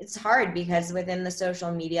it's hard because within the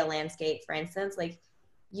social media landscape, for instance, like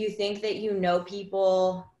you think that you know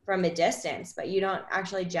people from a distance, but you don't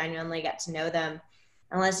actually genuinely get to know them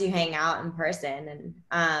unless you hang out in person.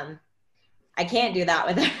 And I can't do that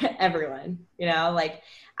with everyone, you know, like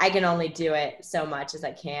I can only do it so much as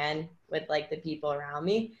I can with like the people around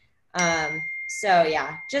me. So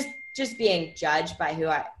yeah, just being judged by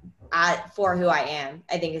for who I am,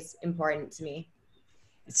 I think is important to me.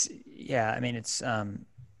 I mean, it's,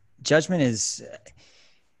 judgment is,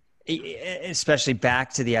 especially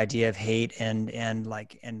back to the idea of hate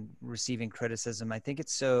and receiving criticism. I think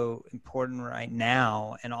it's so important right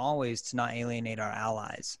now and always to not alienate our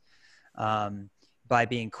allies, by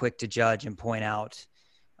being quick to judge and point out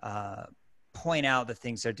the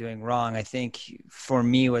things they're doing wrong. I think for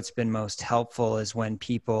me, what's been most helpful is when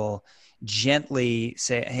people gently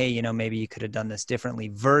say, hey, you know, maybe you could have done this differently,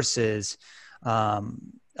 versus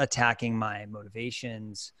attacking my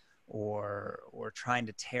motivations or trying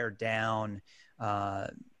to tear down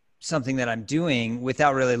something that I'm doing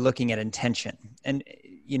without really looking at intention. And,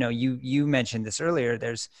 you know, you mentioned this earlier,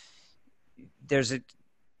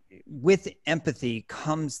 with empathy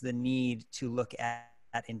comes the need to look at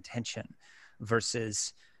intention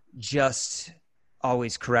versus just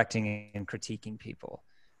always correcting and critiquing people.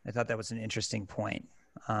 I thought that was an interesting point.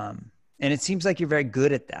 And it seems like you're very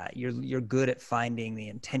good at that. You're good at finding the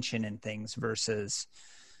intention in things versus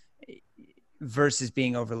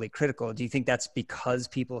being overly critical. Do you think that's because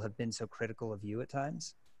people have been so critical of you at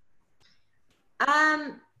times?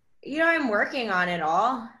 You know, I'm working on it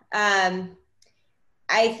all.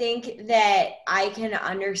 I think that I can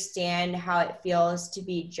understand how it feels to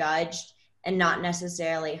be judged and not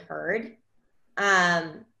necessarily heard.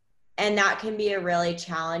 And that can be a really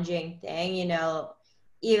challenging thing, you know,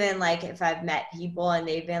 even like if I've met people and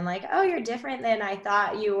they've been like, oh, you're different than I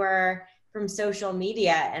thought you were from social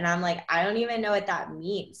media. And I'm like, I don't even know what that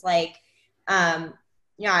means. Like, you know,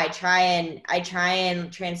 I try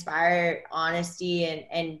and transpire honesty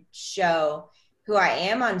and show who I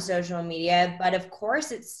am on social media, but of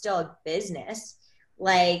course it's still a business.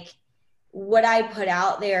 Like what I put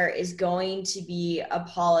out there is going to be a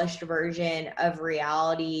polished version of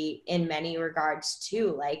reality in many regards too.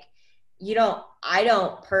 Like I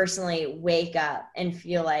don't personally wake up and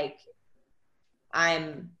feel like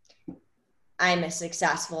I'm a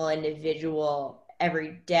successful individual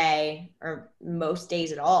every day or most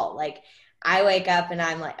days at all. Like I wake up and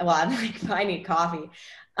I'm like, I need coffee.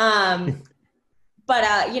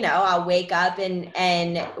 But, you know, I'll wake up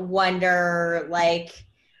and wonder, like,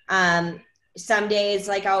 some days,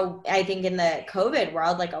 like, I think in the COVID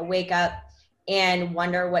world, like, I'll wake up and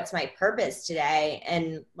wonder what's my purpose today.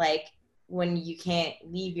 And, like, when you can't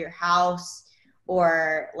leave your house,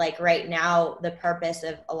 or, like, right now, the purpose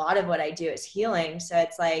of a lot of what I do is healing. So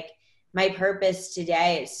it's like, my purpose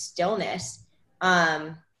today is stillness.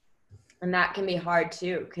 And that can be hard,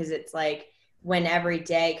 too, because it's like, when every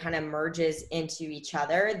day kind of merges into each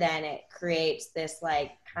other, then it creates this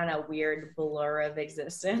like kind of weird blur of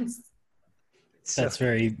existence. That's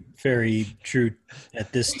very, very true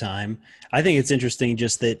at this time. I think it's interesting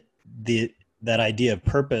just that that idea of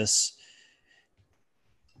purpose,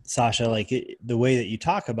 Sasha, like the way that you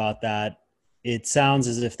talk about that, it sounds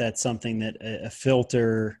as if that's something that a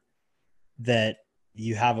filter that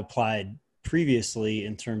you have applied previously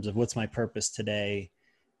in terms of what's my purpose today.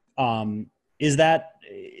 Is that,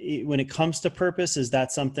 when it comes to purpose, is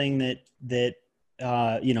that something that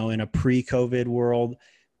you know, in a pre-COVID world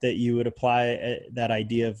that you would apply that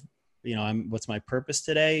idea of, you know, what's my purpose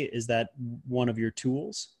today? Is that one of your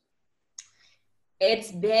tools?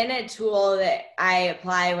 It's been a tool that I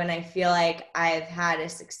apply when I feel like I've had a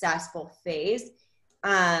successful phase.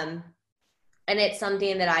 And it's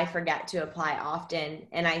something that I forget to apply often.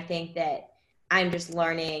 And I think that I'm just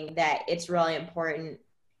learning that it's really important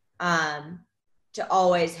to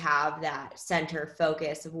always have that center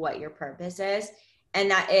focus of what your purpose is.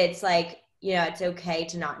 And that it's like, you know, it's okay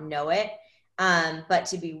to not know it. But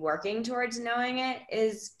to be working towards knowing it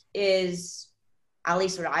is at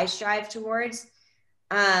least what I strive towards.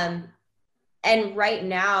 And right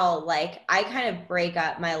now, like I kind of break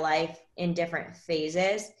up my life in different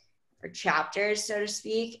phases or chapters, so to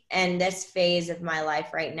speak. And this phase of my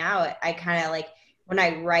life right now, I kind of like, when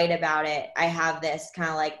I write about it, I have this kind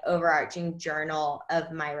of like overarching journal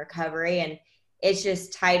of my recovery, and it's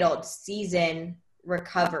just titled Season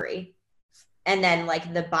Recovery. And then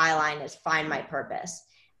like the byline is Find My Purpose.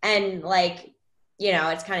 And like, you know,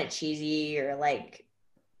 it's kind of cheesy or like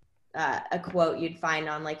a quote you'd find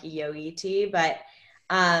on like a yogi tee, but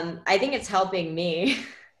I think it's helping me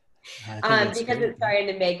because great. it's starting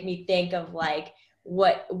to make me think of like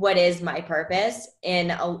what is my purpose.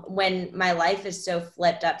 And when my life is so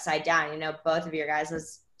flipped upside down, you know, both of your guys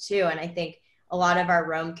is too, and I think a lot of our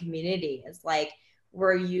Rome community is like,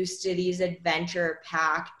 we're used to these adventure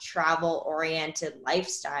packed, travel oriented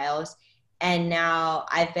lifestyles, and now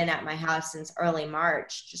I've been at my house since early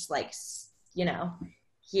March, just like, you know,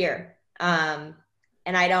 here. And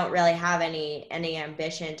I don't really have any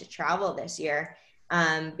ambition to travel this year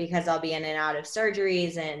because I'll be in and out of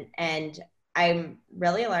surgeries, and I'm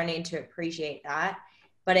really learning to appreciate that,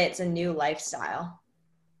 but it's a new lifestyle.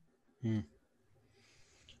 I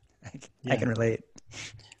can relate.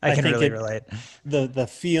 I can really relate. The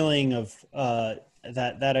feeling of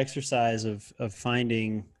that exercise of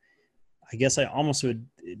finding, I guess I almost would,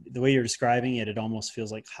 the way you're describing it, it almost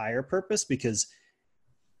feels like higher purpose, because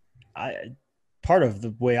part of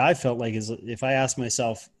the way I felt like is if I asked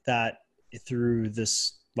myself that through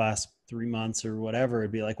this last 3 months or whatever,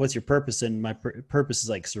 it'd be like, what's your purpose? And my purpose is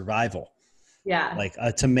like survival. Yeah. Like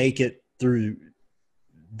to make it through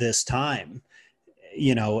this time,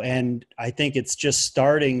 you know, and I think it's just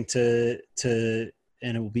starting to, and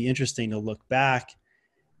it will be interesting to look back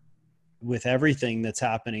with everything that's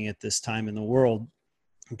happening at this time in the world,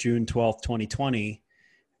 June 12th, 2020,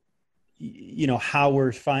 you know, how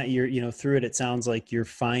we're you're, you know, through it, it sounds like you're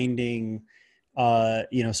finding,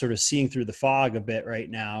 you know, sort of seeing through the fog a bit right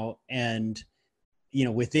now, and, you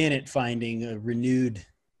know, within it, finding a renewed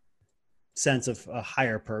sense of a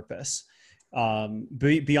higher purpose,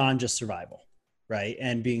 beyond just survival, right?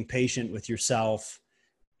 And being patient with yourself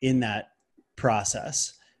in that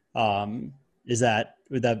process. Is that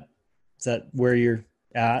where you're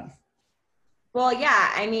at? Well,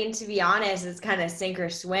 yeah, I mean, to be honest, it's kind of sink or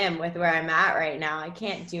swim with where I'm at right now. I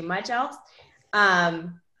can't do much else,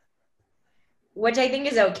 which I think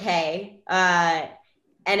is okay. And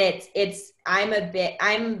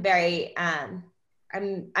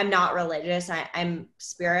I'm not religious. I'm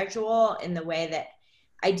spiritual in the way that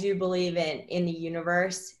I do believe in the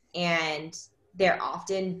universe, and there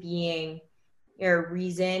often being a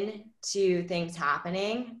reason to things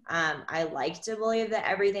happening. I like to believe that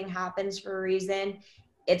everything happens for a reason.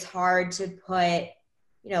 It's hard to put,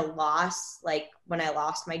 you know, loss, like when I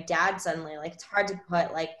lost my dad suddenly, like it's hard to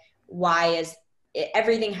put like, why is it,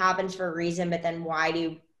 everything happens for a reason, but then why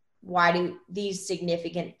do these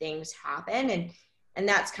significant things happen? And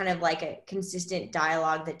that's kind of like a consistent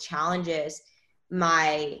dialogue that challenges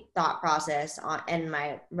my thought process and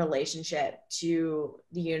my relationship to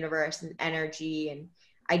the universe and energy. And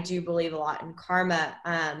I do believe a lot in karma.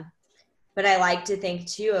 But I like to think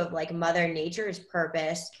too of like Mother Nature's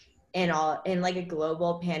purpose in like a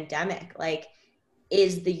global pandemic. Like,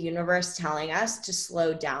 is the universe telling us to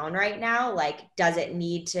slow down right now? Like, does it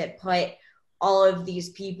need to put all of these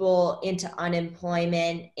people into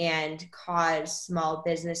unemployment and cause small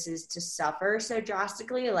businesses to suffer so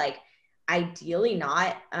drastically? Like, ideally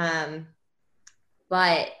not.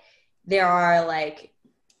 But there are like,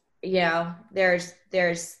 you know, there's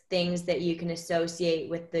things that you can associate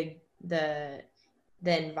with the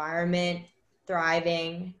environment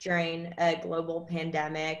thriving during a global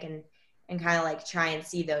pandemic, and kind of like try and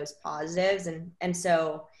see those positives. And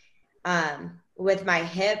so with my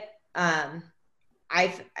hip,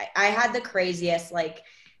 I had the craziest like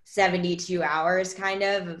 72 hours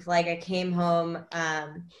of like, I came home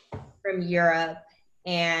from Europe,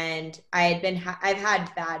 and I've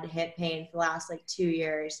had bad hip pain for the last like 2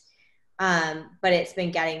 years. But it's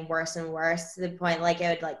been getting worse and worse to the point like it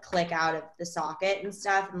would like click out of the socket and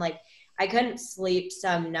stuff. And like, I couldn't sleep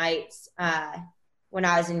some nights when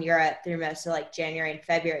I was in Europe through most of like January and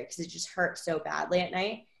February, because it just hurt so badly at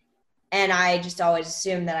night. And I just always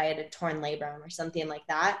assumed that I had a torn labrum or something like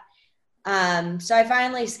that. So I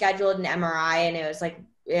finally scheduled an MRI, and it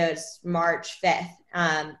was March 5th.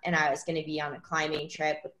 And I was going to be on a climbing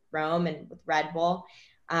trip with Rome and with Red Bull,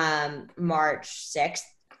 March 6th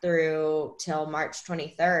through till March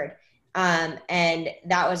 23rd. And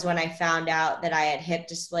that was when I found out that I had hip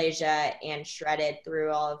dysplasia and shredded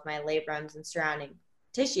through all of my labrums and surrounding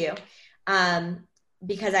tissue.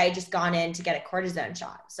 Because I had just gone in to get a cortisone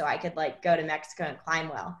shot so I could like go to Mexico and climb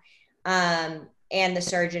well. And the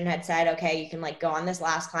surgeon had said, okay, you can like go on this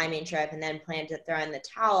last climbing trip and then plan to throw in the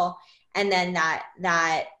towel. And then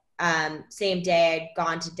that same day I'd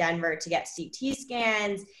gone to Denver to get CT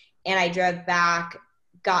scans, and I drove back,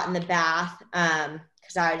 got in the bath,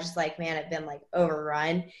 because I was just like, man, I've been like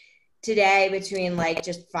overrun today between like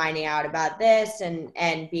just finding out about this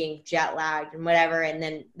and being jet lagged and whatever. And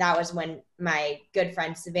then that was when my good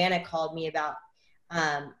friend Savannah called me about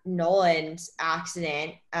Nolan's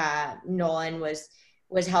accident. Nolan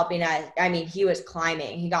was helping us. I mean, he was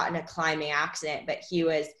climbing. He got in a climbing accident, but he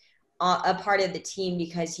was a part of the team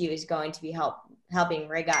because he was going to be helping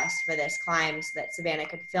rig us for this climb so that Savannah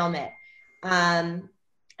could film it.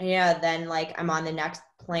 Then like I'm on the next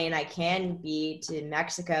plane I can be to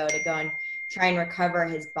Mexico to go and try and recover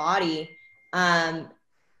his body. And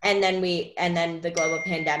then the global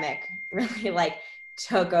pandemic really like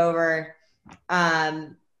took over.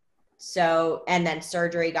 And then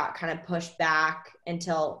surgery got kind of pushed back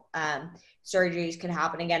until surgeries could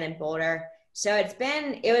happen again in Boulder. So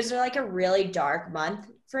it was like a really dark month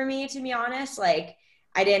for me, to be honest. Like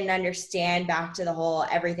I didn't understand, back to the whole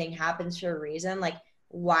everything happens for a reason. Like,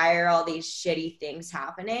 why are all these shitty things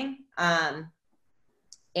happening?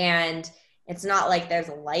 And it's not like there's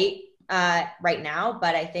a light right now,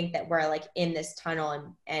 but I think that we're like in this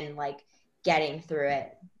tunnel and like getting through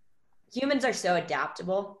it. Humans are so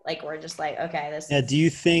adaptable. Like we're just like, okay, do you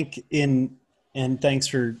think and thanks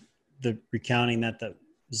for the recounting that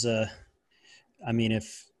was,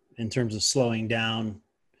 if in terms of slowing down,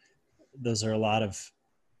 those are a lot of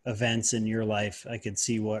events in your life. I could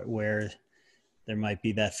see where there might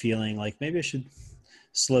be that feeling like maybe I should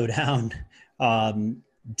slow down.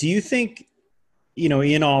 Do you think,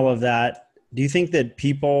 in all of that, do you think that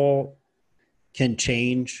people can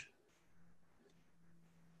change?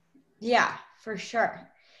 Yeah, for sure.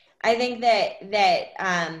 I think that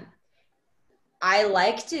I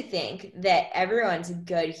like to think that everyone's a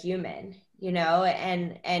good human,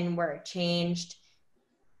 and we're changed.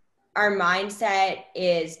 Our mindset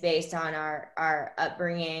is based on our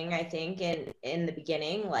upbringing, I think, in the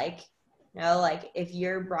beginning. Like, like if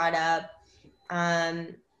you're brought up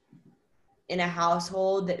in a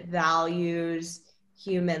household that values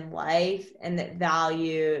human life and that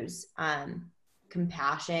values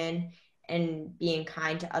compassion and being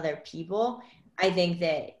kind to other people, I think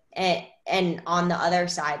that, and on the other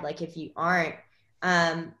side, like if you aren't,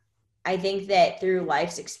 I think that through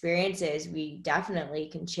life's experiences, we definitely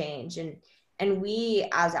can change. And we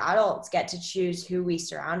as adults get to choose who we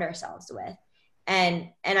surround ourselves with. And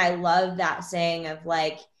I love that saying of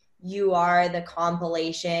like, you are the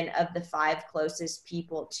compilation of the 5 closest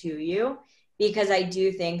people to you, because I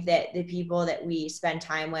do think that the people that we spend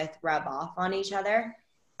time with rub off on each other.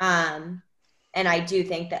 And I do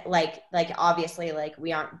think that like obviously like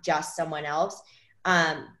we aren't just someone else.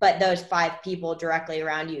 But those 5 people directly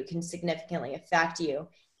around you can significantly affect you,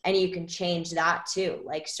 and you can change that too.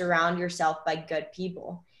 Like surround yourself by good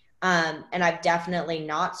people. And I've definitely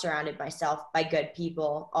not surrounded myself by good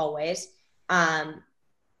people always.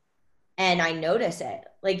 And I notice it.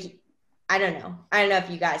 Like, I don't know if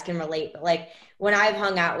you guys can relate, but like when I've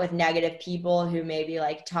hung out with negative people who maybe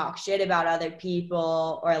like talk shit about other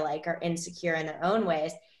people or like are insecure in their own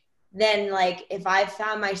ways, then like if I've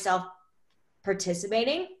found myself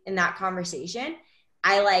participating in that conversation,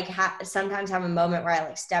 I like sometimes have a moment where I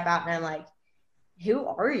like step out and I'm like, who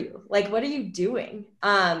are you? Like, what are you doing?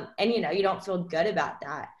 And you don't feel good about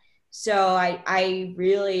that. So I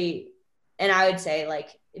really, and I would say like,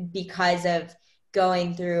 because of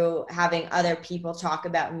going through having other people talk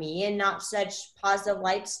about me in not such positive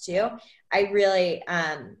lights too, I really,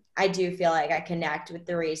 I do feel like I connect with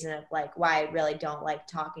the reason of like why I really don't like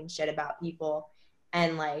talking shit about people.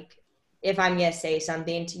 And like, if I'm going to say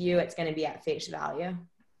something to you, it's going to be at face value.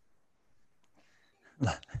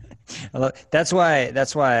 That's why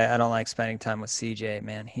I don't like spending time with CJ,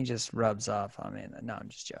 man. He just rubs off on me. No, I'm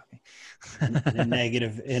just joking. in a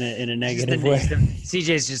negative way.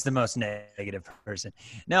 CJ's just the most negative person.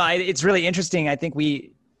 No, it's really interesting. I think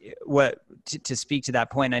we to speak to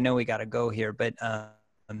that point, I know we got to go here, but,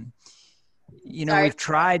 Sorry. we've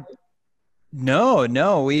tried. No,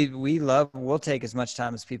 we'll take as much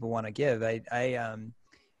time as people want to give.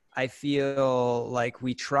 I feel like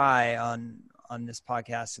we try on this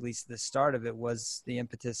podcast, at least the start of it was, the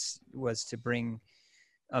impetus was to bring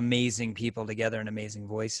amazing people together and amazing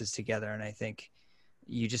voices together. And I think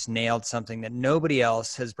you just nailed something that nobody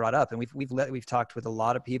else has brought up. And we've talked with a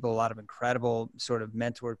lot of people, a lot of incredible sort of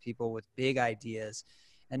mentored people with big ideas,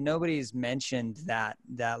 and nobody's mentioned that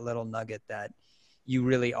little nugget that you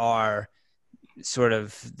really are sort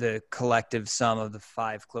of the collective sum of the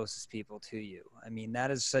 5 closest people to you. I mean, that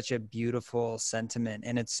is such a beautiful sentiment.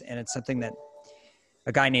 And it's something that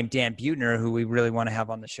a guy named Dan Buettner, who we really want to have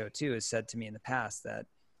on the show too, has said to me in the past that,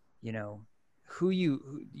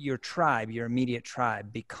 your tribe, your immediate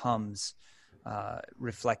tribe becomes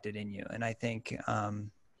reflected in you. And I think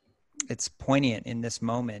it's poignant in this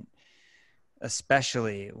moment,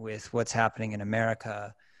 especially with what's happening in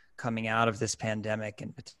America coming out of this pandemic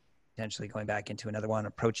and potentially going back into another one,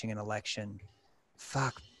 approaching an election.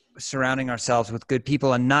 Surrounding ourselves with good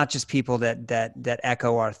people, and not just people that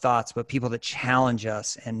echo our thoughts, but people that challenge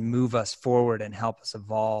us and move us forward and help us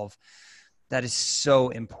evolve. That is so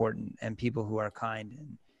important, and people who are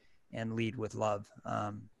kind and lead with love.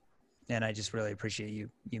 And I just really appreciate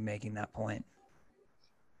you making that point.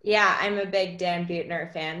 Yeah, I'm a big Dan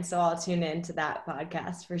Buettner fan, so I'll tune into that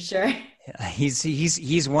podcast for sure. Yeah,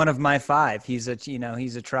 he's one of my 5. He's a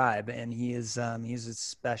tribe, and he's a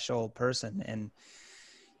special person. And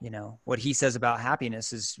what he says about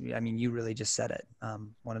happiness is, I mean, you really just said it.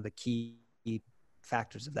 One of the key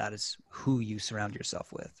factors of that is who you surround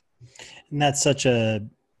yourself with. And that's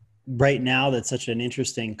right now, that's such an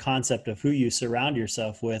interesting concept of who you surround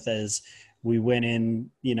yourself with, as we went in,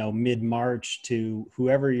 mid-March, to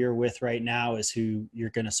whoever you're with right now is who you're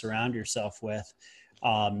going to surround yourself with.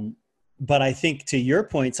 But I think, to your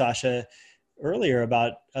point, Sasha, earlier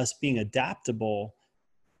about us being adaptable,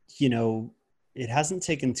 it hasn't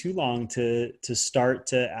taken too long to start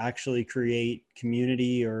to actually create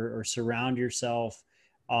community or surround yourself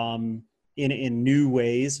in new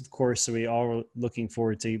ways. Of course, so we all are looking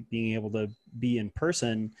forward to being able to be in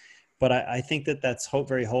person, but I think that's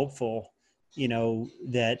very hopeful,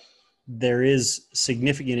 that there is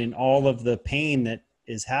significant in all of the pain that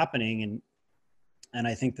is happening. And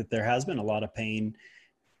I think that there has been a lot of pain.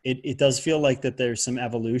 It does feel like that there's some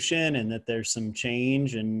evolution and that there's some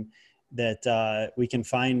change, and that we can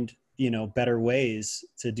find, better ways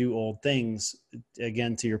to do old things.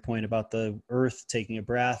 Again, to your point about the earth taking a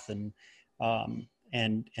breath, and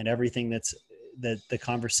everything that the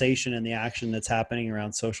conversation and the action that's happening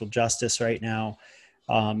around social justice right now.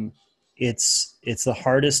 It's the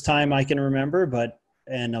hardest time I can remember,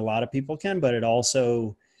 and a lot of people can, but it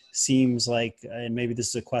also seems like, and maybe this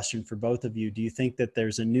is a question for both of you, do you think that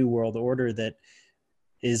there's a new world order that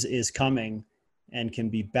is coming and can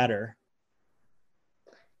be better?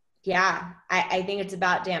 Yeah, I think it's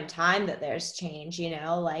about damn time that there's change,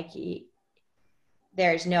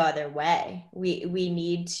 there's no other way. We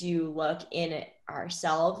need to look in at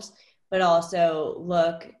ourselves, but also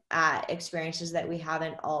look at experiences that we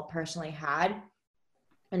haven't all personally had,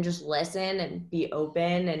 and just listen and be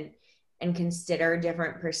open and consider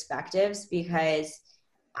different perspectives, because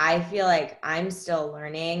I feel like I'm still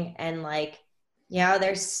learning, and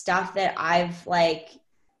there's stuff that I've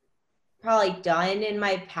probably done in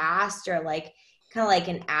my past, or kind of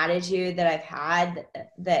an attitude that I've had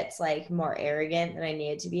that's more arrogant than I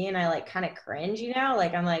needed to be. And I kind of cringe, I'm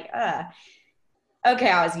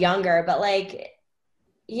okay, I was younger, but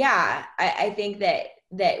yeah, I think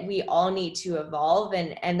that we all need to evolve,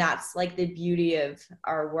 and that's the beauty of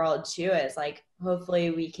our world too, is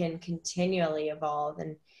hopefully we can continually evolve.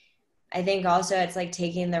 And I think also it's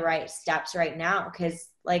taking the right steps right now, because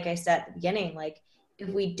like I said at the beginning, if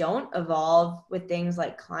we don't evolve with things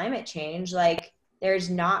like climate change, there's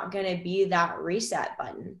not going to be that reset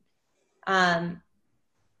button. And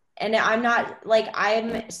I'm not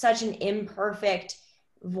I'm such an imperfect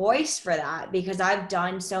voice for that, because I've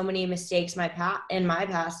done so many mistakes in my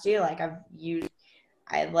past too. I've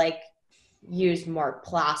used more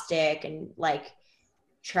plastic and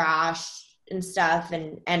trash and stuff.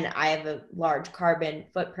 And I have a large carbon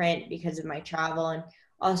footprint because of my travel and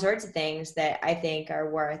all sorts of things that I think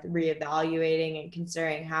are worth reevaluating and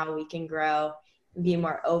considering how we can grow and be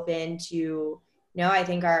more open to. I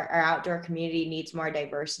think our outdoor community needs more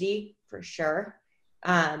diversity for sure.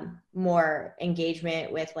 More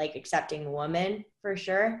engagement with accepting women for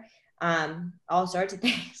sure. All sorts of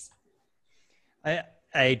things.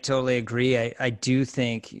 I totally agree. I do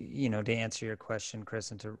think, to answer your question,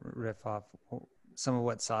 Chris, and to riff off some of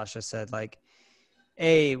what Sasha said, like,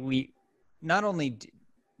 we not only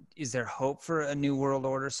is there hope for a new world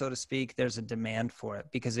order, so to speak, there's a demand for it,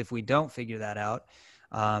 because if we don't figure that out,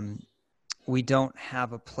 we don't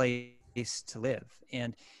have a place to live.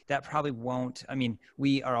 And that probably won't,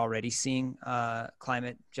 we are already seeing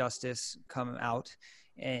climate justice come out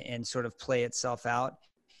and sort of play itself out.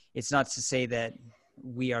 It's not to say that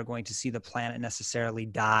we are going to see the planet necessarily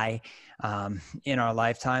die in our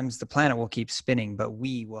lifetimes. The planet will keep spinning, but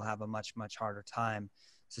we will have a much, much harder time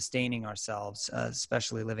sustaining ourselves,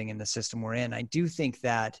 especially living in the system we're in. I do think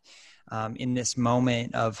that in this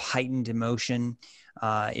moment of heightened emotion,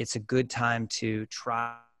 it's a good time to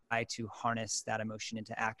try to harness that emotion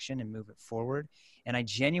into action and move it forward. And I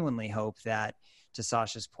genuinely hope that, to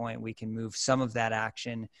Sasha's point, we can move some of that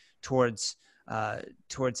action towards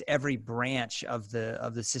every branch of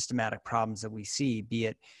the systematic problems that we see, be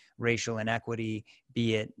it racial inequity,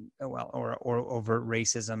 be it or overt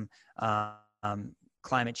racism,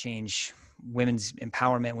 climate change, women's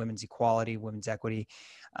empowerment, women's equality, women's equity.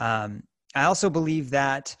 I also believe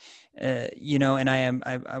that, and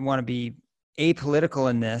I want to be apolitical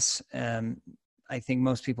in this. I think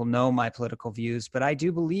most people know my political views, but I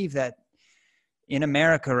do believe that in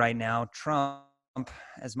America right now, Trump,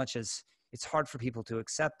 as much as it's hard for people to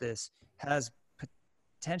accept this, has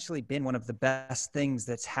potentially been one of the best things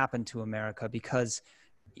that's happened to America, because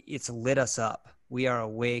it's lit us up. We are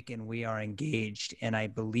awake and we are engaged. And I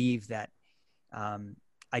believe that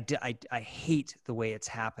I hate the way it's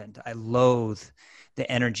happened. I loathe the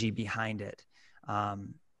energy behind it.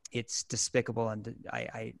 It's despicable, and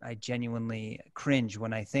I genuinely cringe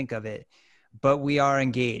when I think of it. But we are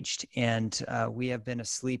engaged, and we have been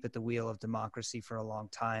asleep at the wheel of democracy for a long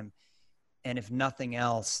time. And if nothing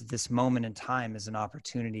else, this moment in time is an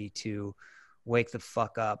opportunity to wake the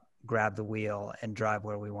fuck up, grab the wheel, and drive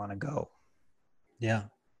where we want to go. Yeah,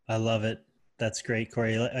 I love it. That's great,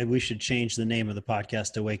 Corey. We should change the name of the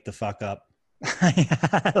podcast to Wake the Fuck Up.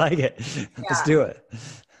 I like it. Yeah. Let's do it.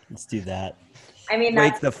 Let's do that.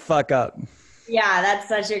 Wake the fuck up. Yeah, that's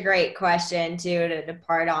such a great question too to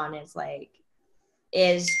depart on. It's like,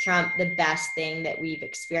 is Trump the best thing that we've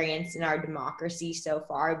experienced in our democracy so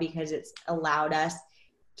far, because it's allowed us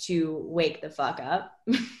to wake the fuck up?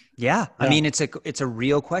 Yeah. I mean, it's a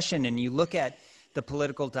real question. And you look at the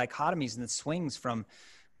political dichotomies and the swings from,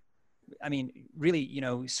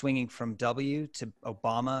 really, swinging from W to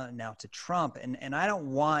Obama, now to Trump. And I don't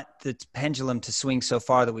want the pendulum to swing so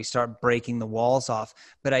far that we start breaking the walls off.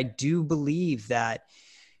 But I do believe that,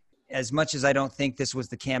 as much as I don't think this was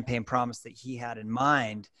the campaign promise that he had in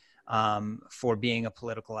mind for being a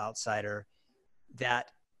political outsider,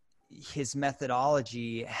 that his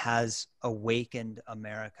methodology has awakened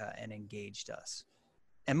America and engaged us.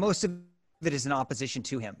 And most of it is in opposition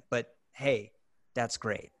to him. But hey, that's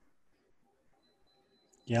great.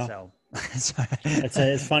 Yeah. So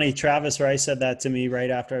it's funny. Travis Rice said that to me right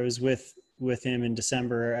after I was with him in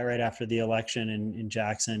December, right after the election in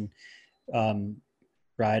Jackson,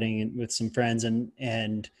 riding with some friends,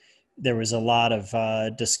 and there was a lot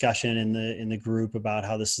of discussion in the group about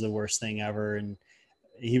how this is the worst thing ever. And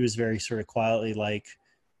he was very sort of quietly like,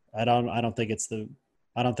 I don't think it's the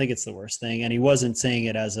worst thing. And he wasn't saying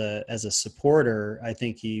it as a supporter. I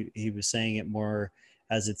think he was saying it more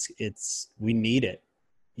as it's we need it.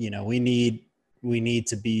 We need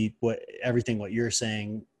to be everything what you're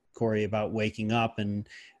saying, Corey, about waking up and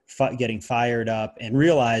getting fired up and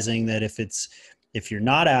realizing that if you're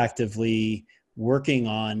not actively working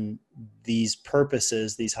on these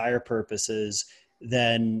purposes, these higher purposes,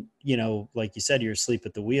 then, like you said, you're asleep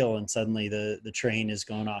at the wheel and suddenly the train is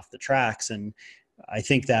going off the tracks. And I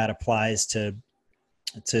think that applies to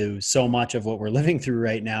so much of what we're living through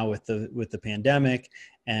right now with the pandemic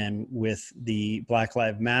and with the Black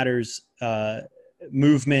Lives Matters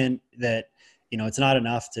movement, that, it's not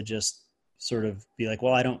enough to just sort of be like,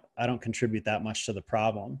 well, I don't contribute that much to the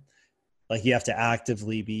problem. Like, you have to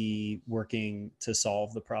actively be working to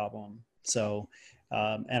solve the problem. So,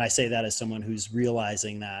 and I say that as someone who's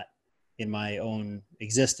realizing that in my own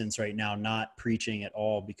existence right now, not preaching at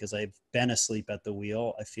all, because I've been asleep at the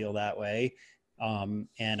wheel. I feel that way. And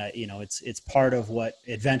it's part of what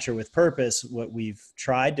Adventure with Purpose, what we've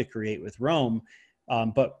tried to create with Rome.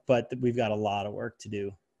 But we've got a lot of work to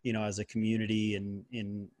do, as a community, and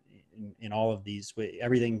in all of these,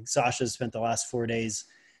 everything. Sasha spent the last 4 days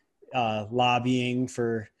lobbying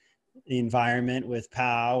for the environment with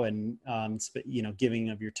POW, and giving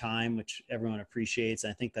of your time, which everyone appreciates.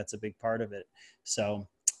 I think that's a big part of it. So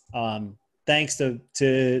thanks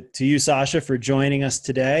to you, Sasha, for joining us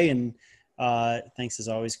today. And thanks as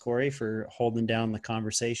always, Corey, for holding down the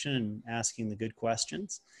conversation and asking the good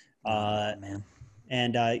questions. Man.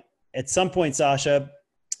 And at some point, Sasha,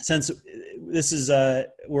 since this is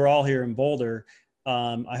we're all here in Boulder,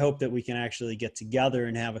 I hope that we can actually get together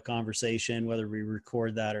and have a conversation, whether we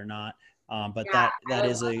record that or not. But that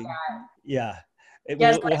is we'll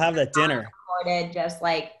have that dinner. Recorded, just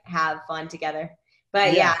like have fun together.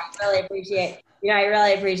 But I really appreciate, I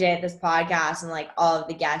really appreciate this podcast and like all of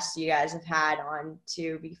the guests you guys have had on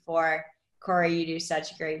too before. Corey, you do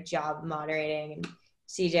such a great job moderating, and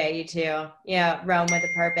CJ, you too. Rome with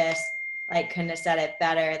a purpose. Like, couldn't have said it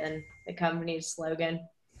better than the company's slogan.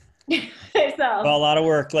 Well, a lot of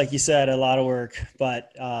work, like you said, a lot of work,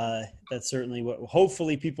 but that's certainly what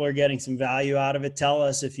hopefully people are getting some value out of it. Tell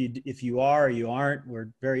us if you are or you aren't. We're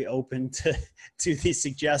very open to these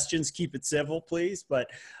suggestions. Keep it civil, please. But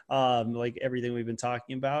like everything we've been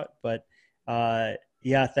talking about. But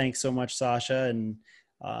thanks so much, Sasha, and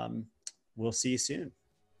we'll see you soon.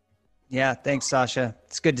 Yeah, thanks, Sasha.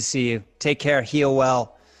 It's good to see you. Take care. Heal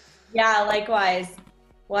well. Yeah, likewise.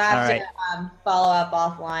 We'll have to follow up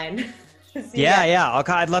offline. Yeah.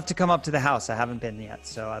 I'd love to come up to the house. I haven't been yet,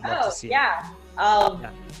 so I'd love to see you.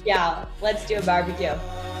 Yeah. Let's do a barbecue.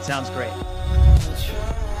 Sounds great.